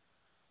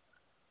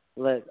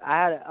 look,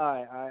 all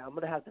right, I'm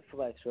gonna have to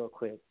flex real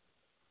quick.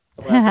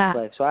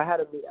 So I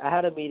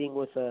had a meeting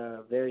with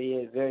a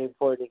very, very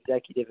important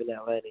executive in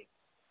Atlantic,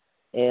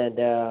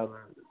 and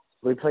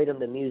we played him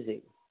the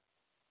music,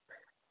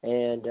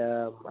 and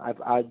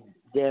I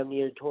damn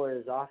near tore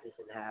his office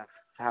in half.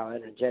 How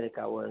energetic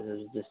I was! It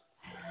was just,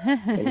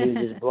 and he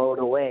was just blown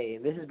away.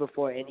 And this is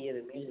before any of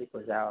the music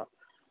was out.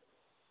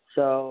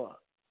 So,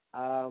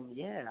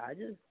 yeah,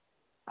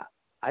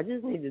 I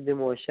just need to do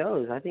more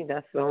shows. I think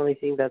that's the only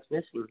thing that's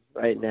missing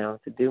right now,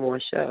 to do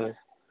more shows.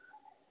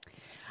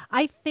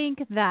 I think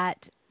that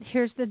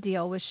here's the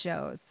deal with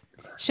shows.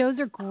 Shows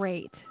are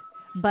great,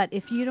 but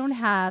if you don't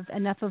have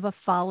enough of a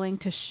following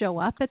to show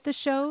up at the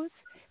shows,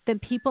 then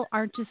people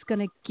aren't just going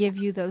to give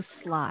you those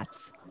slots.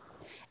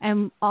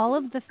 And all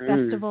of the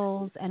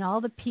festivals and all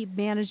the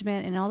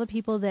management and all the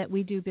people that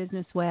we do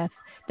business with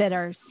that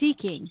are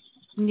seeking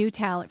new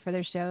talent for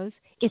their shows,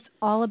 it's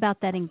all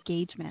about that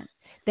engagement.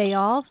 They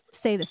all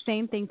say the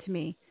same thing to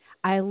me.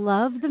 I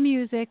love the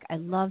music, I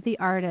love the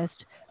artist,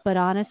 but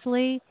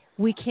honestly,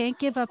 we can't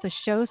give up a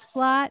show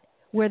slot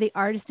where the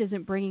artist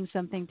isn't bringing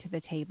something to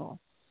the table.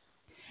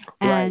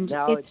 And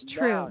it's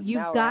true.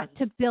 You've got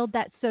to build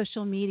that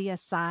social media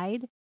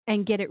side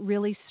and get it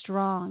really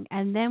strong.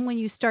 And then when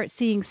you start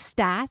seeing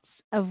stats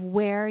of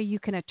where you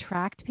can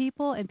attract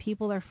people and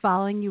people are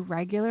following you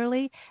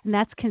regularly, and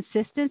that's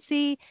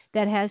consistency,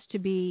 that has to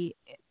be,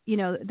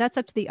 that's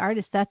up to the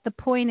artist. That's the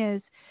point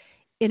is,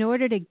 in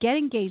order to get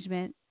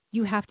engagement,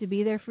 you have to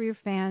be there for your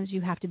fans.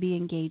 You have to be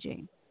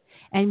engaging.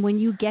 And when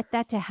you get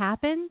that to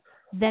happen,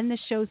 then the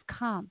shows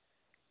come.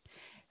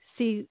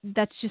 See,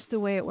 that's just the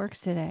way it works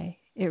today.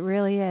 It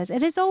really is.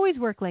 And it's always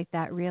worked like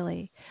that,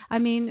 really. I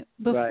mean,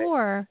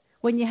 before,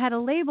 when you had a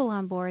label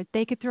on board,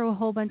 they could throw a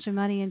whole bunch of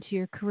money into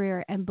your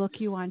career and book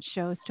you on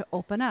shows to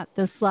open up.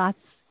 Those slots,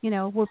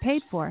 were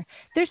paid for.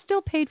 They're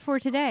still paid for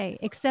today,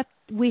 except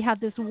we have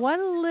this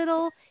one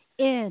little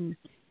in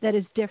that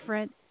is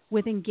different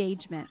with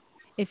engagement.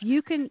 If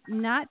you can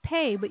not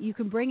pay, but you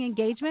can bring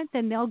engagement,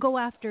 then they'll go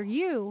after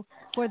you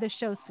for the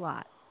show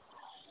slot.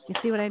 You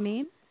see what I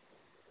mean?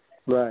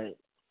 Right.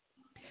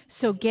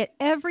 So get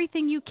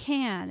everything you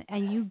can,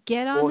 and you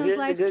get on those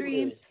live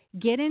streams,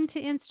 get into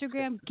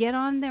Instagram, get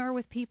on there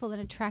with people,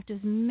 and attract as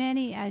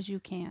many as you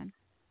can.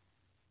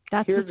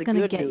 That's what's going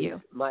to get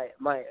you.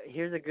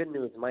 Here's the good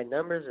news. My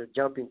numbers are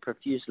jumping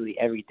profusely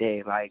every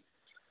day,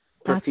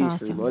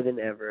 profusely, more than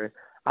ever.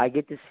 I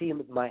get to see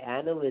my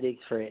analytics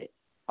for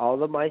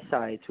all of my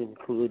sites,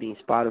 including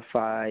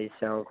Spotify,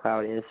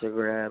 SoundCloud,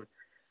 Instagram.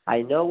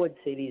 I know what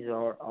cities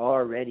are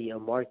already a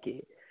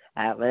market.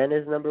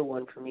 Atlanta's number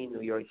one for me,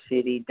 New York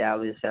City,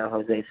 Dallas, San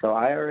Jose. So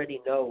I already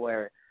know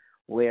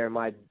where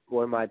my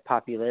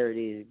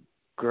popularity is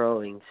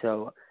growing.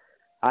 So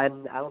I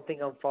don't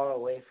think I'm far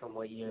away from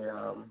what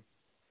you're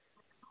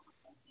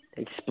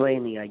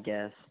explaining, I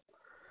guess.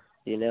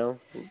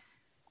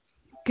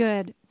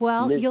 Good.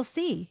 Well, you'll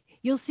see.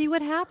 You'll see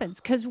what happens,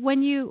 because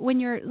when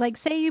you're like,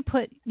 say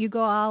you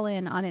go all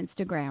in on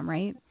Instagram,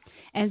 right?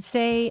 And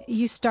say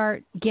you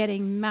start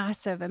getting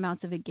massive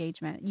amounts of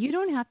engagement. You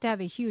don't have to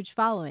have a huge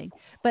following,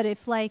 but if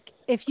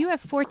you have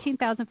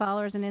 14,000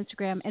 followers on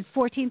Instagram and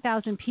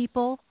 14,000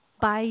 people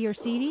buy your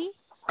CD,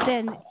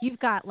 then you've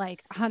got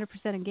 100%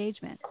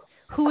 engagement.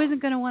 Who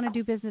isn't going to want to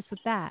do business with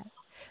that?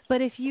 But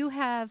if you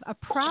have a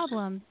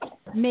problem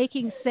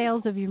making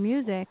sales of your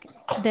music,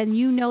 then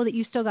you know that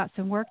you still got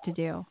some work to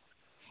do.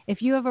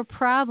 If you have a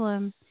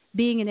problem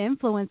being an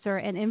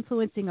influencer and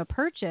influencing a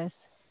purchase,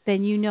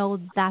 then you know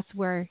that's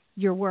where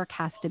your work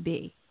has to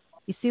be.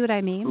 You see what I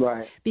mean?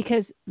 Right.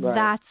 Because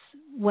that's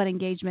what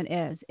engagement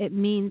is. It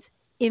means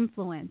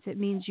influence. It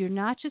means you're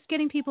not just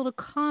getting people to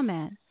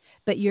comment,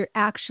 but you're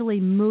actually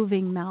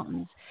moving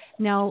mountains.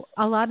 Now,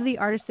 a lot of the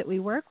artists that we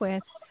work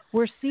with,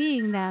 we're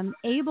seeing them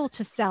able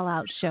to sell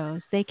out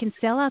shows. They can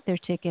sell out their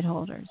ticket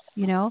holders.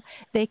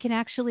 They can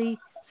actually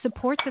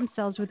support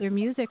themselves with their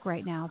music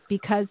right now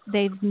because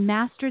they've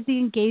mastered the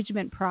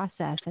engagement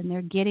process and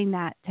they're getting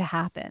that to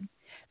happen.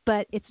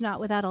 But it's not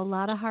without a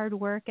lot of hard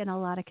work and a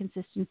lot of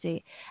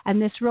consistency.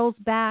 And this rolls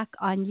back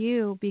on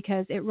you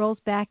because it rolls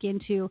back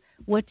into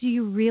what do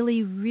you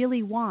really,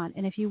 really want?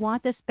 And if you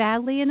want this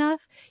badly enough,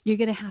 you're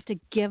going to have to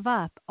give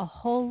up a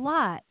whole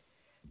lot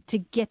to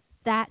get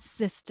that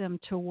system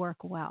to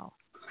work well.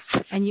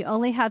 And you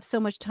only have so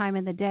much time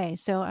in the day.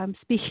 So I'm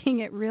speaking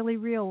it really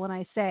real when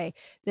I say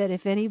that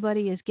if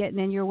anybody is getting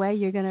in your way,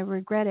 you're going to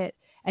regret it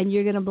and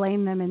you're going to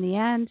blame them in the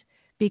end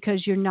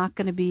because you're not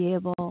going to be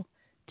able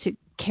to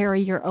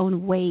carry your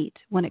own weight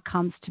when it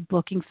comes to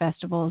booking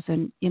festivals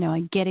and, you know,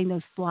 and getting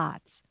those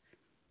slots.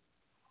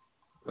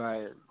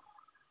 Right.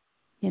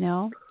 You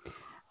know?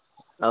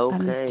 Okay.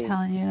 I'm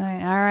telling you.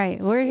 All right.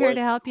 We're here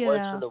to help you,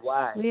 words though. For the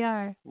wise. We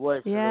are.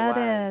 Words yeah, for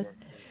the wise. it is.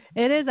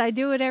 It is. I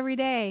do it every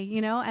day,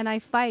 you know, and I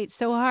fight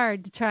so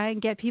hard to try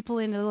and get people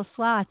into those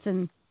slots.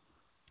 And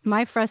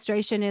my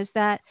frustration is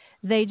that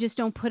they just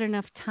don't put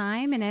enough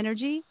time and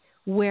energy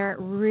where it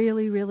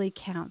really, really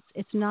counts.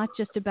 It's not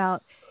just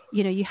about,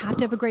 you know, you have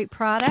to have a great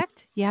product,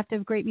 you have to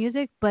have great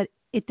music, but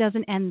it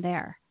doesn't end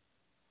there.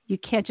 You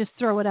can't just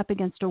throw it up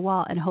against a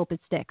wall and hope it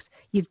sticks.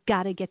 You've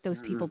got to get those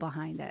people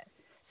behind it.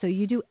 So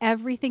you do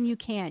everything you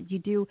can. You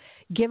do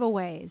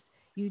giveaways,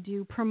 you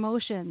do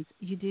promotions,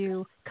 you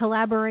do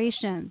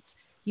collaborations.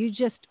 You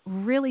just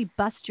really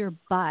bust your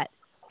butt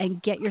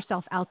and get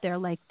yourself out there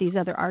like these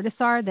other artists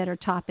are that are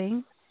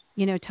topping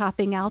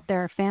out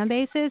their fan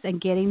bases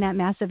and getting that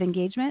massive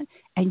engagement,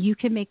 and you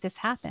can make this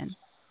happen.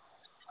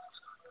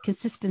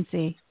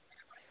 Consistency,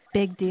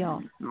 big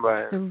deal.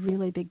 Right. It's a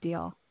really big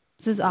deal.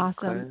 This is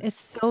awesome. Okay. It's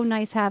so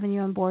nice having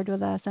you on board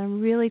with us.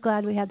 I'm really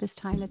glad we had this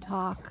time to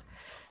talk.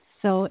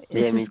 So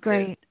this is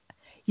great. Too.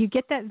 You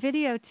get that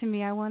video to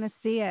me. I want to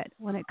see it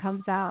when it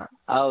comes out.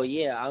 Oh,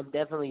 yeah. I'll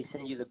definitely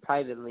send you the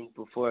private link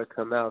before it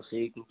comes out so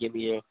you can give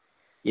me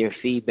your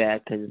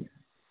feedback, because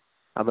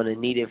I'm going to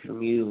need it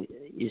from you.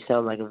 You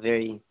sound like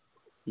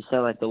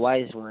the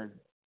wise one.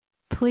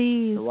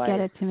 Please get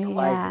it to me.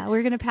 Yeah,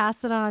 we're going to pass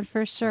it on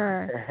for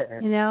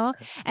sure. You know,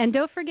 and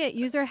don't forget,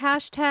 use our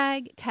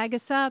hashtag, tag us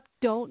up,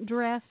 don't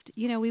drift.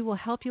 You know, we will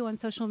help you on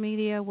social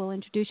media. We'll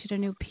introduce you to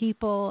new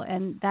people,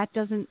 and that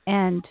doesn't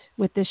end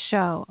with this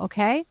show.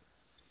 Okay?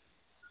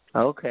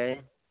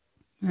 Okay.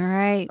 All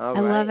right. I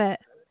love it.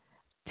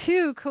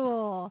 Too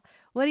cool.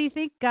 What do you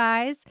think,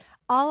 guys?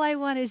 All I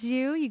Want Is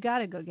You. You got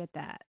to go get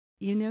that.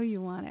 You know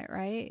you want it,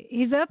 right?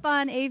 He's up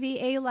on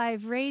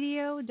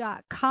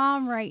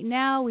avaliveradio.com right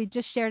now. We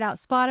just shared out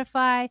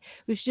Spotify.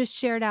 We've just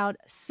shared out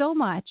so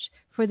much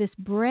for this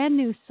brand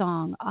new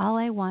song, All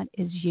I Want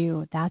Is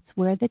You. That's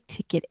where the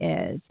ticket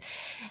is.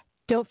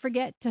 Don't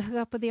forget to hook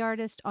up with the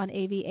artist on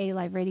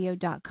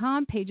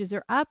avaliveradio.com. Pages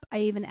are up.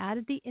 I even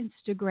added the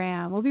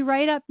Instagram. We'll be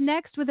right up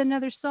next with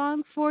another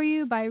song for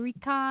you by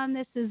Recon.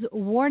 This is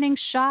Warning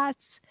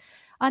Shots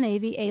on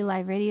AVA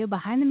Live Radio,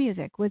 Behind the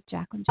Music with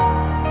Jacqueline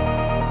Jackson.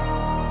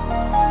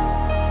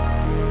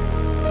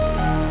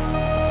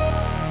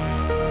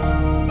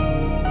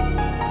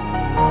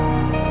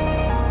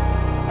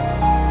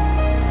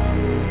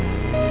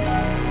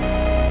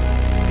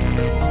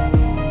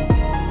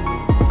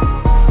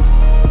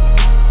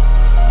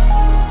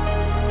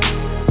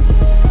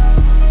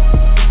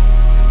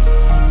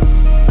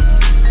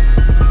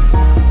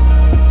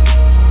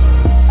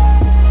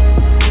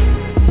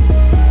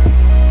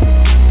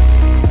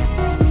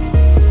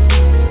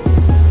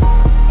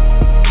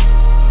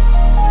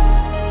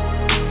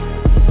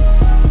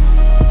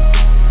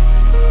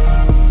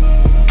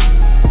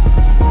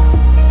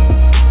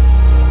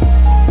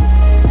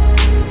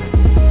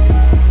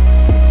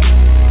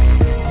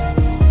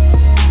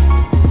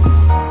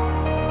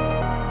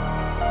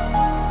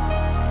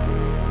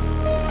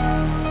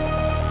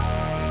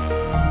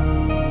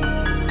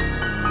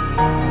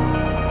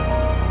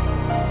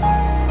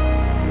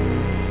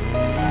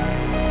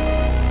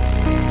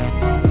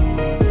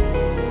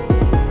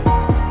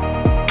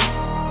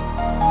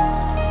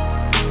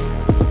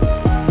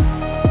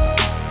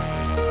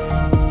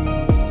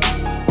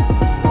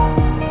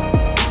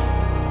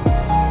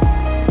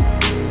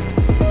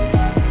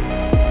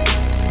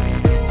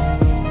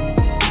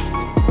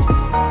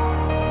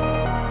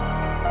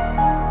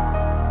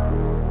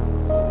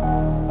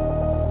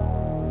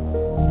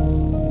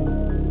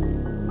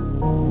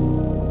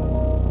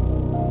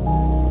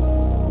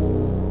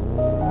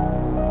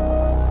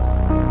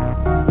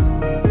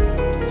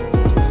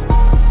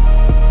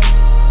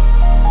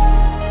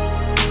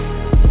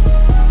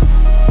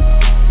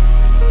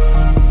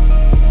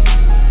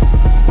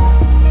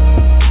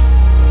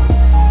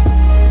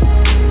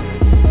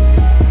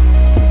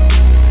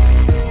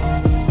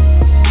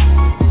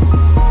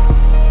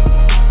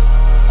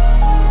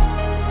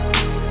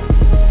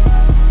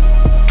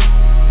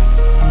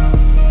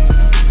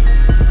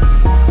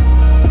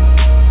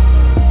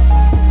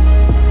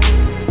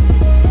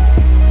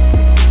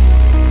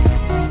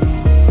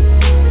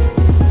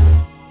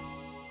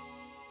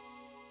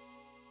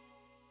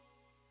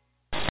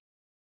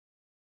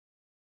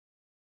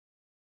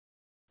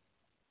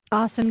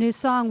 Awesome new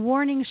song,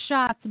 Warning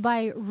Shots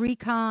by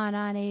Recon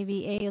on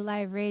AVA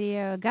Live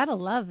Radio. Gotta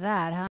love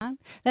that, huh?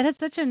 That has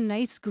such a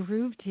nice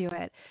groove to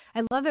it.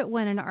 I love it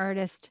when an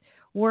artist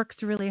works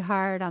really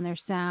hard on their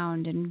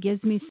sound and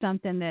gives me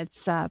something that's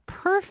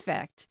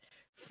perfect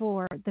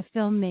for the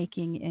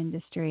filmmaking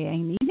industry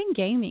and even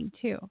gaming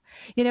too.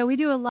 You know, we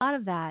do a lot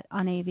of that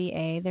on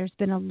AVA. There's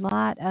been a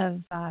lot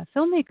of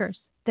filmmakers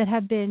that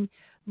have been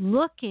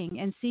looking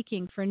and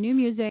seeking for new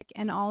music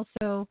and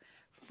also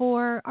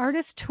for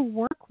artists to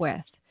work with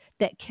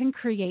that can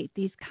create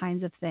these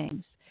kinds of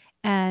things.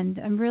 And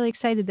I'm really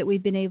excited that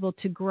we've been able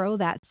to grow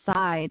that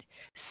side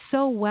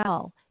so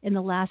well in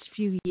the last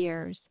few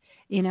years.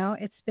 You know,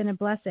 it's been a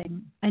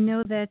blessing. I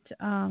know that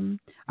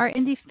our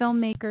indie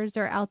filmmakers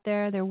are out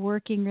there. They're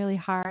working really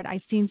hard.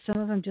 I've seen some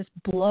of them just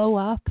blow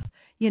up,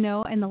 you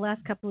know, in the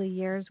last couple of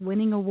years,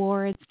 winning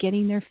awards,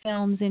 getting their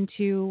films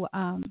into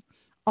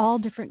all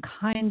different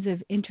kinds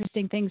of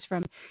interesting things,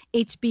 from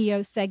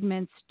HBO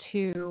segments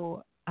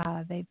to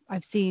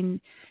I've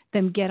seen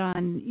them get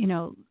on, you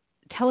know,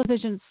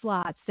 television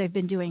slots. They've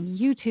been doing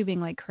YouTubing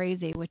like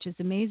crazy, which is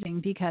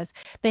amazing because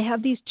they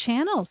have these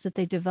channels that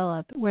they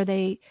develop where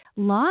they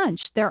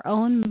launch their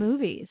own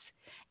movies,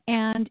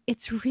 and it's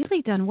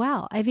really done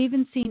well. I've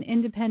even seen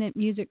independent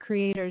music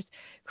creators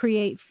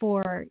create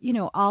for, you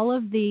know, all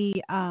of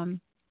the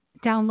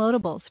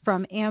downloadables,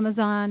 from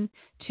Amazon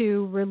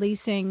to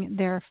releasing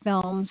their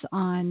films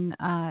on,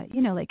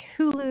 you know, like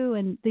Hulu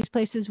and these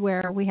places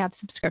where we have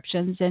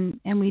subscriptions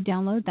and we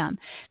download them.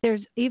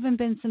 There's even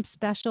been some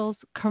specials,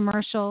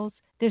 commercials.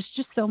 There's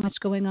just so much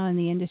going on in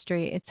the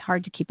industry. It's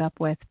hard to keep up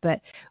with, but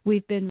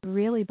we've been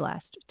really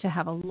blessed to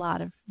have a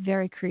lot of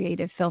very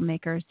creative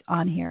filmmakers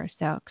on here.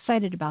 So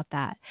excited about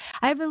that.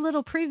 I have a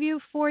little preview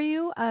for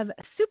you of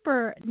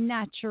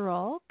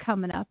Supernatural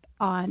coming up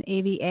on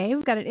AVA.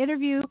 We've got an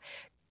interview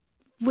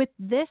with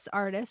this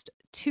artist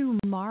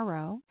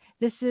tomorrow.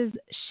 This is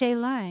Shay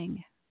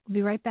Lang. We'll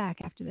be right back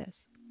after this.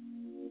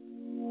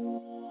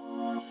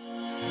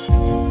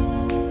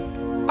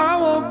 I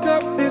woke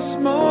up this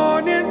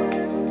morning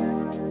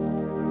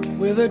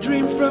with a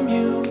dream from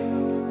you.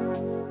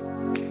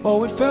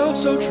 Oh, it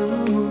felt so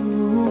true.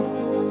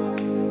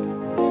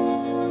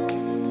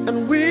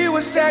 And we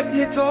were sat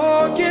here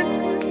talking.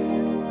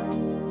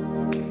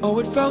 Oh,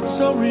 it felt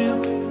so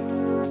real.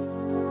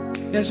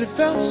 Yes, it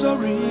felt so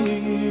real.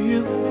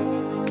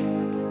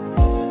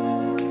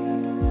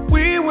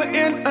 We were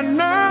in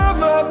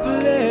another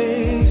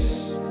place.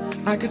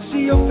 I could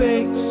see your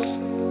face,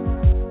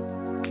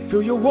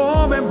 feel your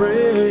warm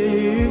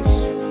embrace.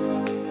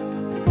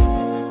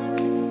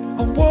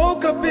 I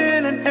woke up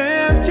in an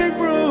empty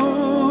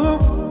room.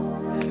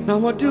 Now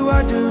what do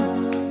I do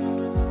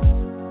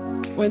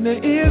when there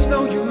is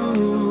no you?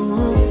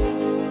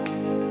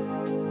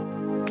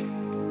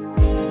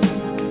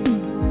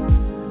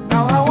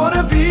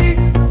 Be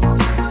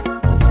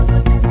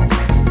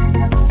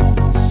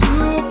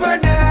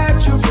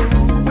supernatural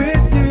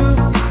with you.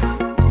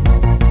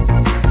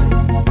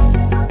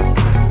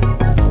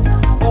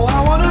 Oh, I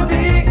wanna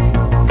be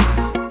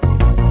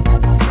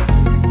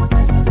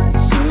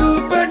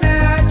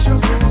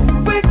supernatural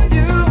with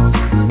you.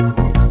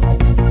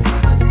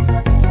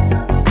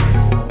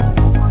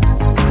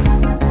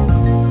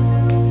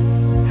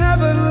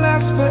 Heaven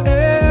lasts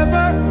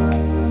forever.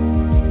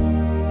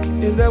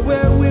 Is that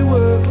where we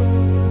were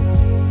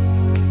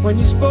when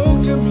you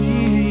spoke to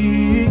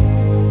me?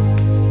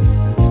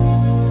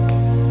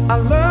 I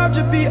loved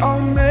you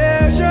beyond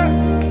measure.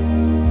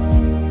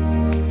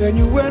 Then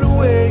you went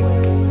away.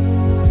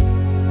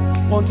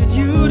 Wanted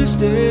you to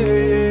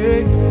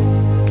stay.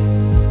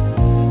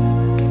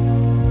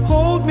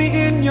 Hold me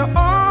in your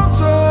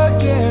arms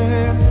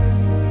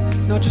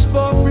again, not just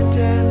for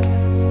pretend,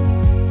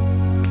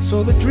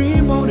 so the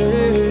dream won't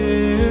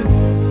end.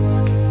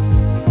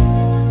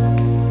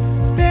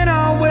 Then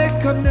I'll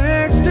wake up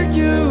next to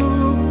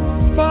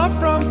you, far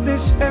from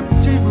this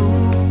empty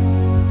room.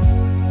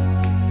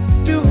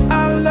 Do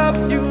I love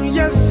you?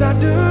 Yes, I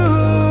do.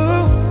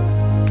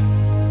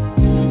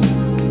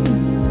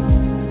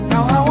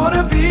 Now I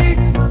wanna be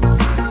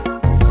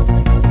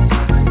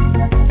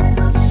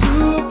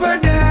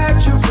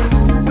supernatural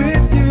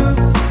with you.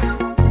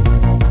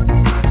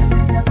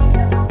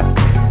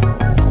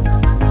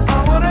 I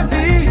wanna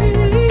be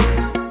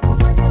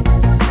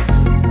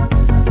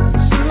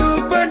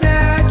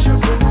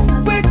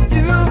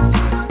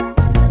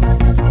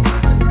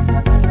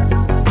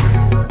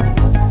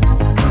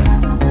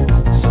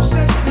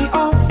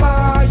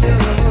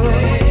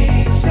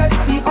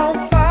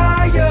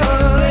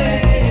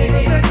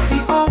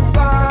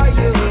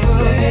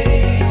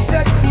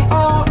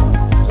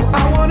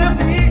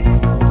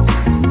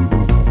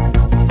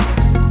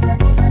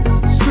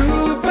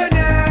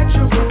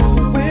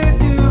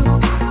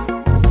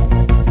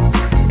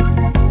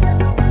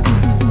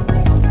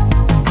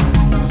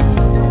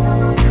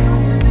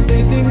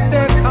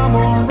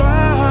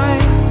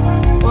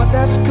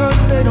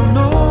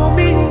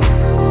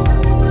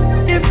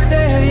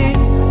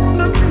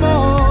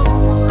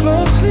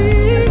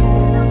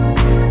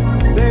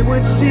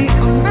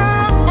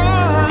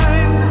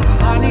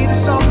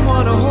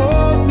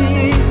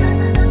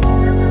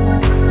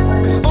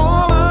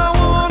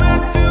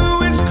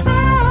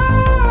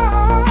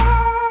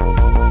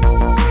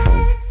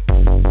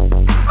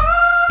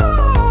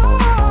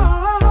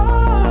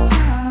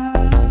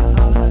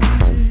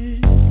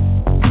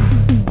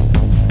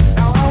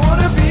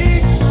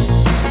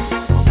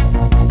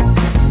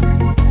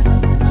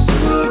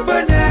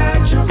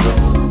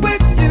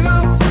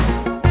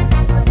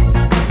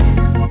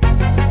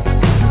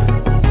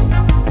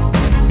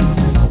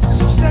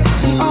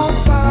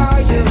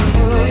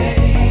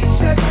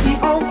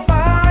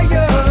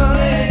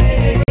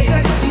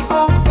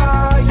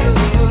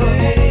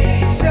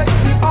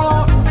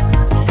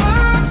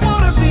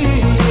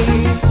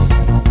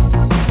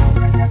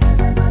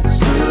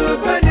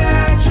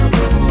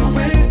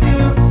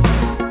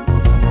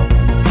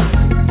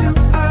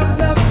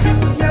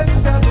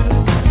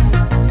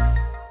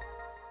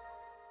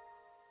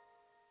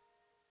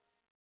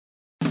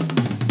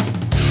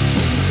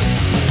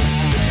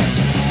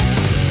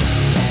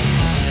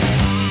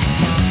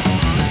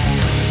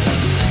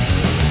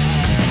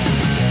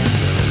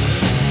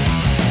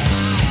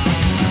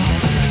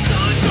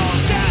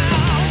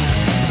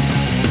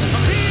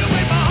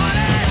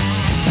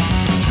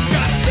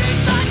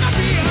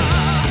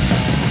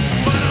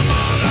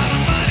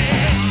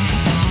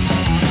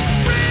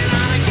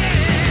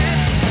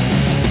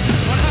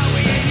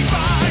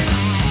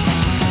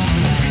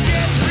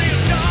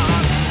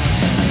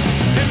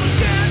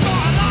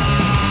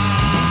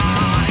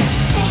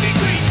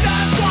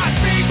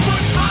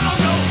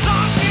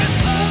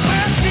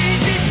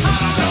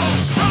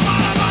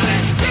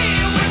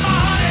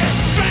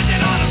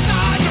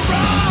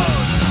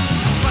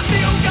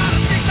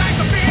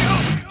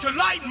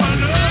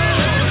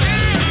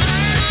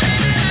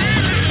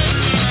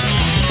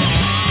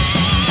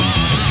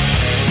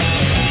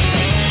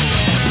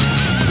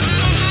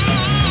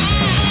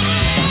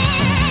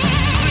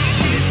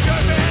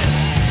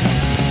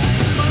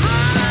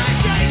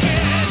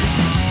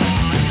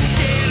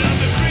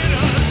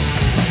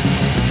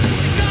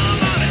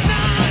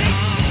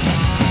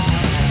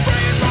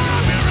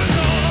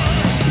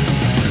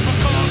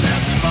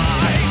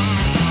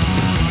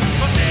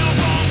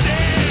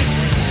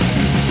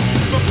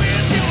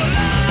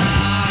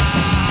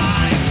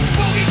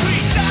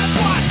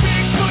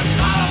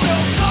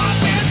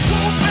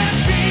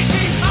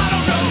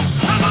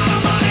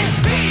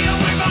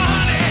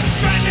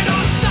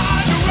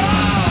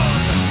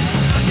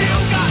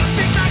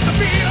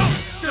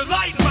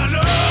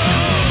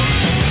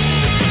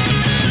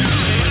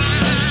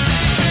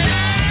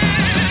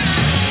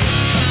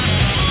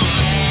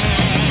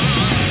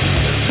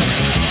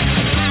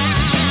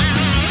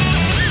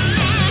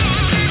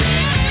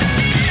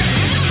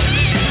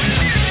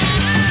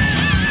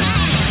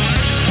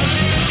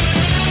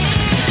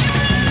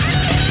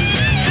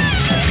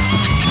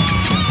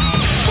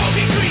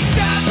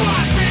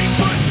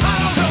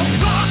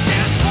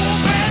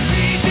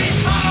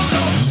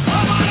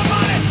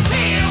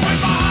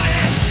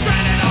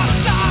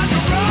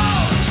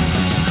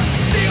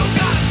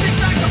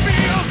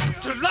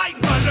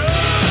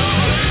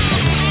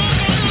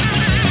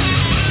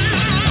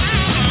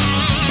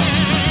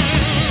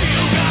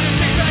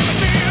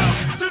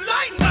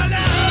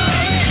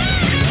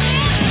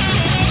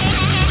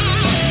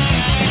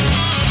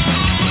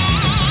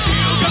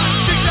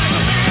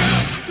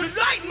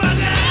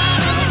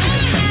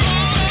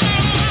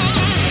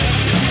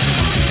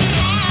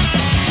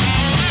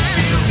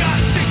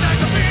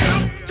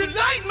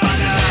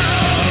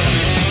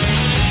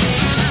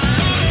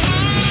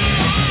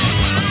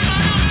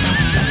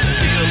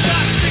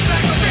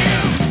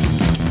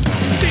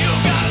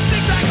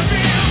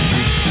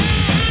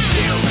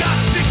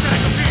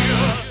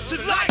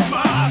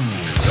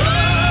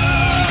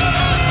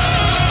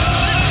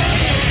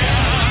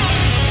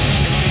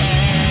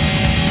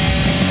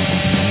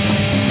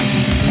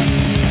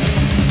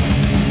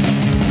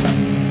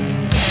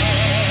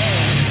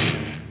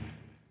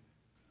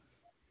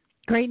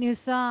Great new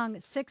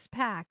song, Six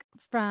Pack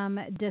from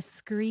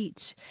Discreet.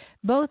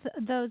 Both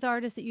those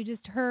artists that you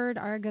just heard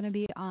are going to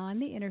be on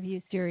the interview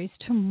series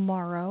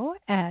tomorrow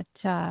at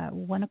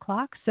 1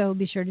 o'clock, so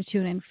be sure to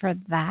tune in for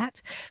that.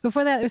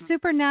 Before that,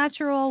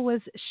 Supernatural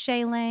was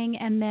Shay Lang,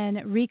 and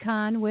then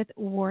Recon with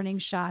Warning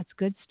Shots.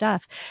 Good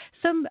stuff.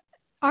 Some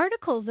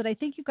articles that I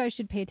think you guys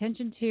should pay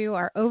attention to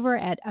are over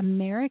at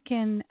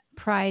American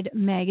Pride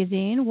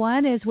magazine.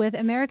 One is with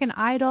American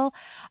Idol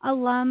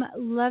alum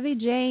Lovey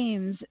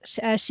James.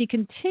 As she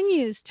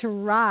continues to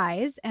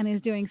rise and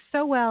is doing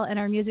so well in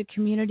our music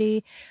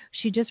community,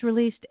 she just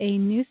released a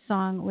new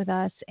song with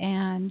us,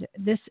 and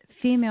this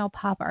female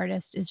pop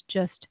artist is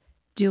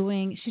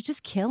she's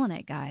just killing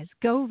it, guys.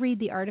 Go read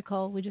the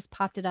article. We just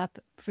popped it up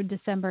for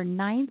December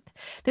 9th.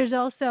 There's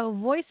also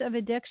Voice of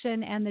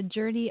Addiction and the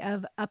Journey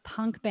of a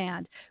Punk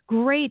Band.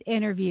 Great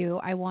interview.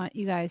 I want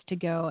you guys to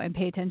go and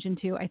pay attention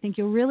to. I think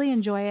you'll really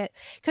enjoy it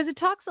because it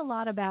talks a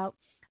lot about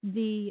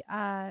the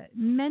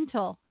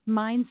mental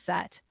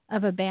mindset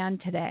of a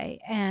band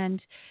today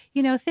and,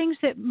 things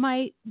that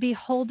might be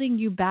holding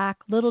you back,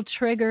 little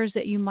triggers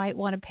that you might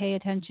want to pay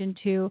attention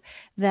to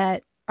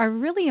that are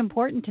really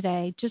important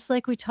today. Just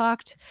like we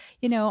talked,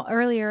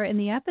 earlier in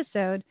the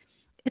episode,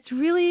 it's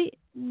really,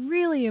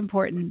 really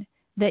important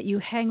that you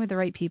hang with the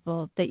right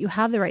people, that you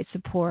have the right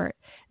support,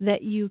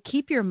 that you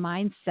keep your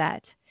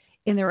mindset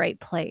in the right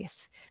place.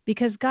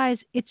 Because, guys,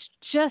 it's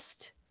just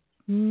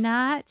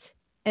not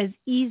as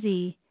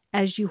easy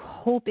as you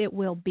hope it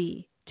will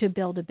be to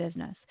build a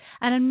business.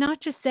 And I'm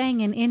not just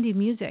saying in indie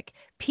music.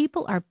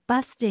 People are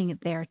busting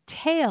their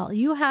tail.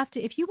 You have to,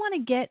 if you want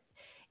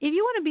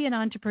to be an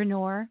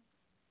entrepreneur,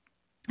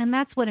 and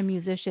that's what a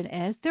musician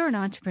is. They're an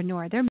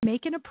entrepreneur. They're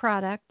making a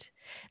product,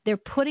 they're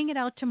putting it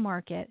out to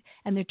market,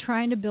 and they're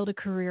trying to build a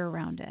career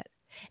around it.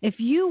 If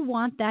you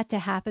want that to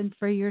happen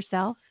for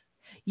yourself,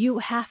 you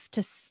have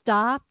to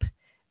stop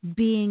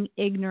being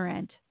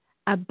ignorant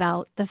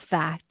about the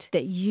fact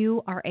that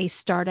you are a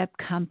startup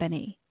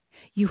company.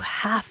 You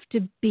have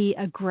to be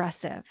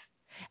aggressive,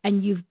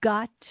 and you've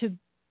got to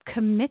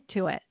commit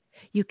to it.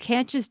 You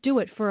can't just do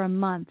it for a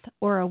month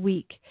or a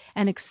week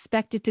and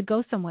expect it to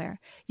go somewhere.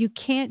 You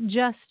can't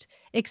just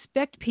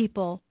expect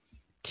people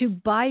to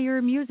buy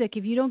your music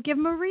if you don't give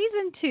them a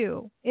reason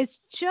to. It's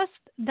just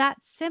that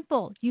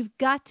simple. You've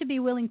got to be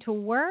willing to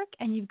work,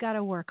 and you've got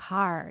to work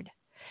hard.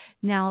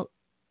 Now,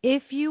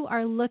 if you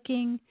are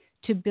looking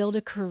to build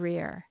a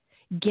career,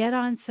 get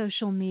on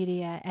social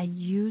media and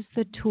use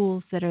the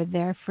tools that are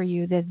there for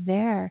you. They're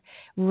there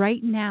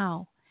right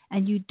now.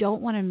 And you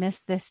don't want to miss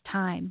this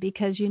time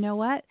because you know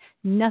what?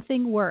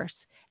 Nothing worse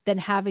than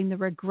having the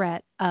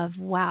regret of,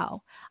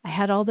 wow, I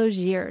had all those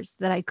years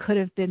that I could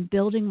have been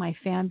building my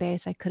fan base.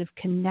 I could have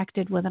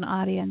connected with an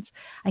audience.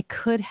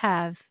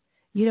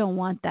 You don't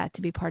want that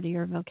to be part of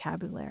your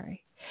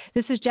vocabulary.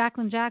 This is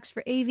Jacqueline Jax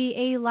for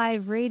AVA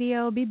Live Radio.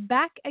 I'll be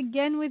back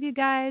again with you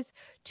guys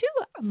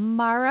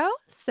tomorrow.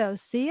 So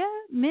see ya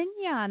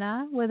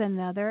mañana with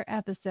another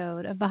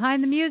episode of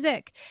Behind the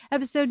Music.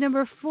 Episode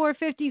number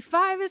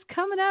 455 is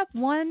coming up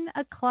 1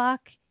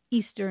 o'clock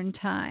Eastern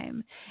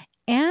Time.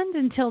 And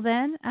until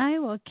then, I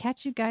will catch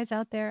you guys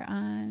out there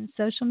on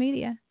social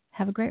media.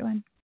 Have a great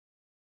one.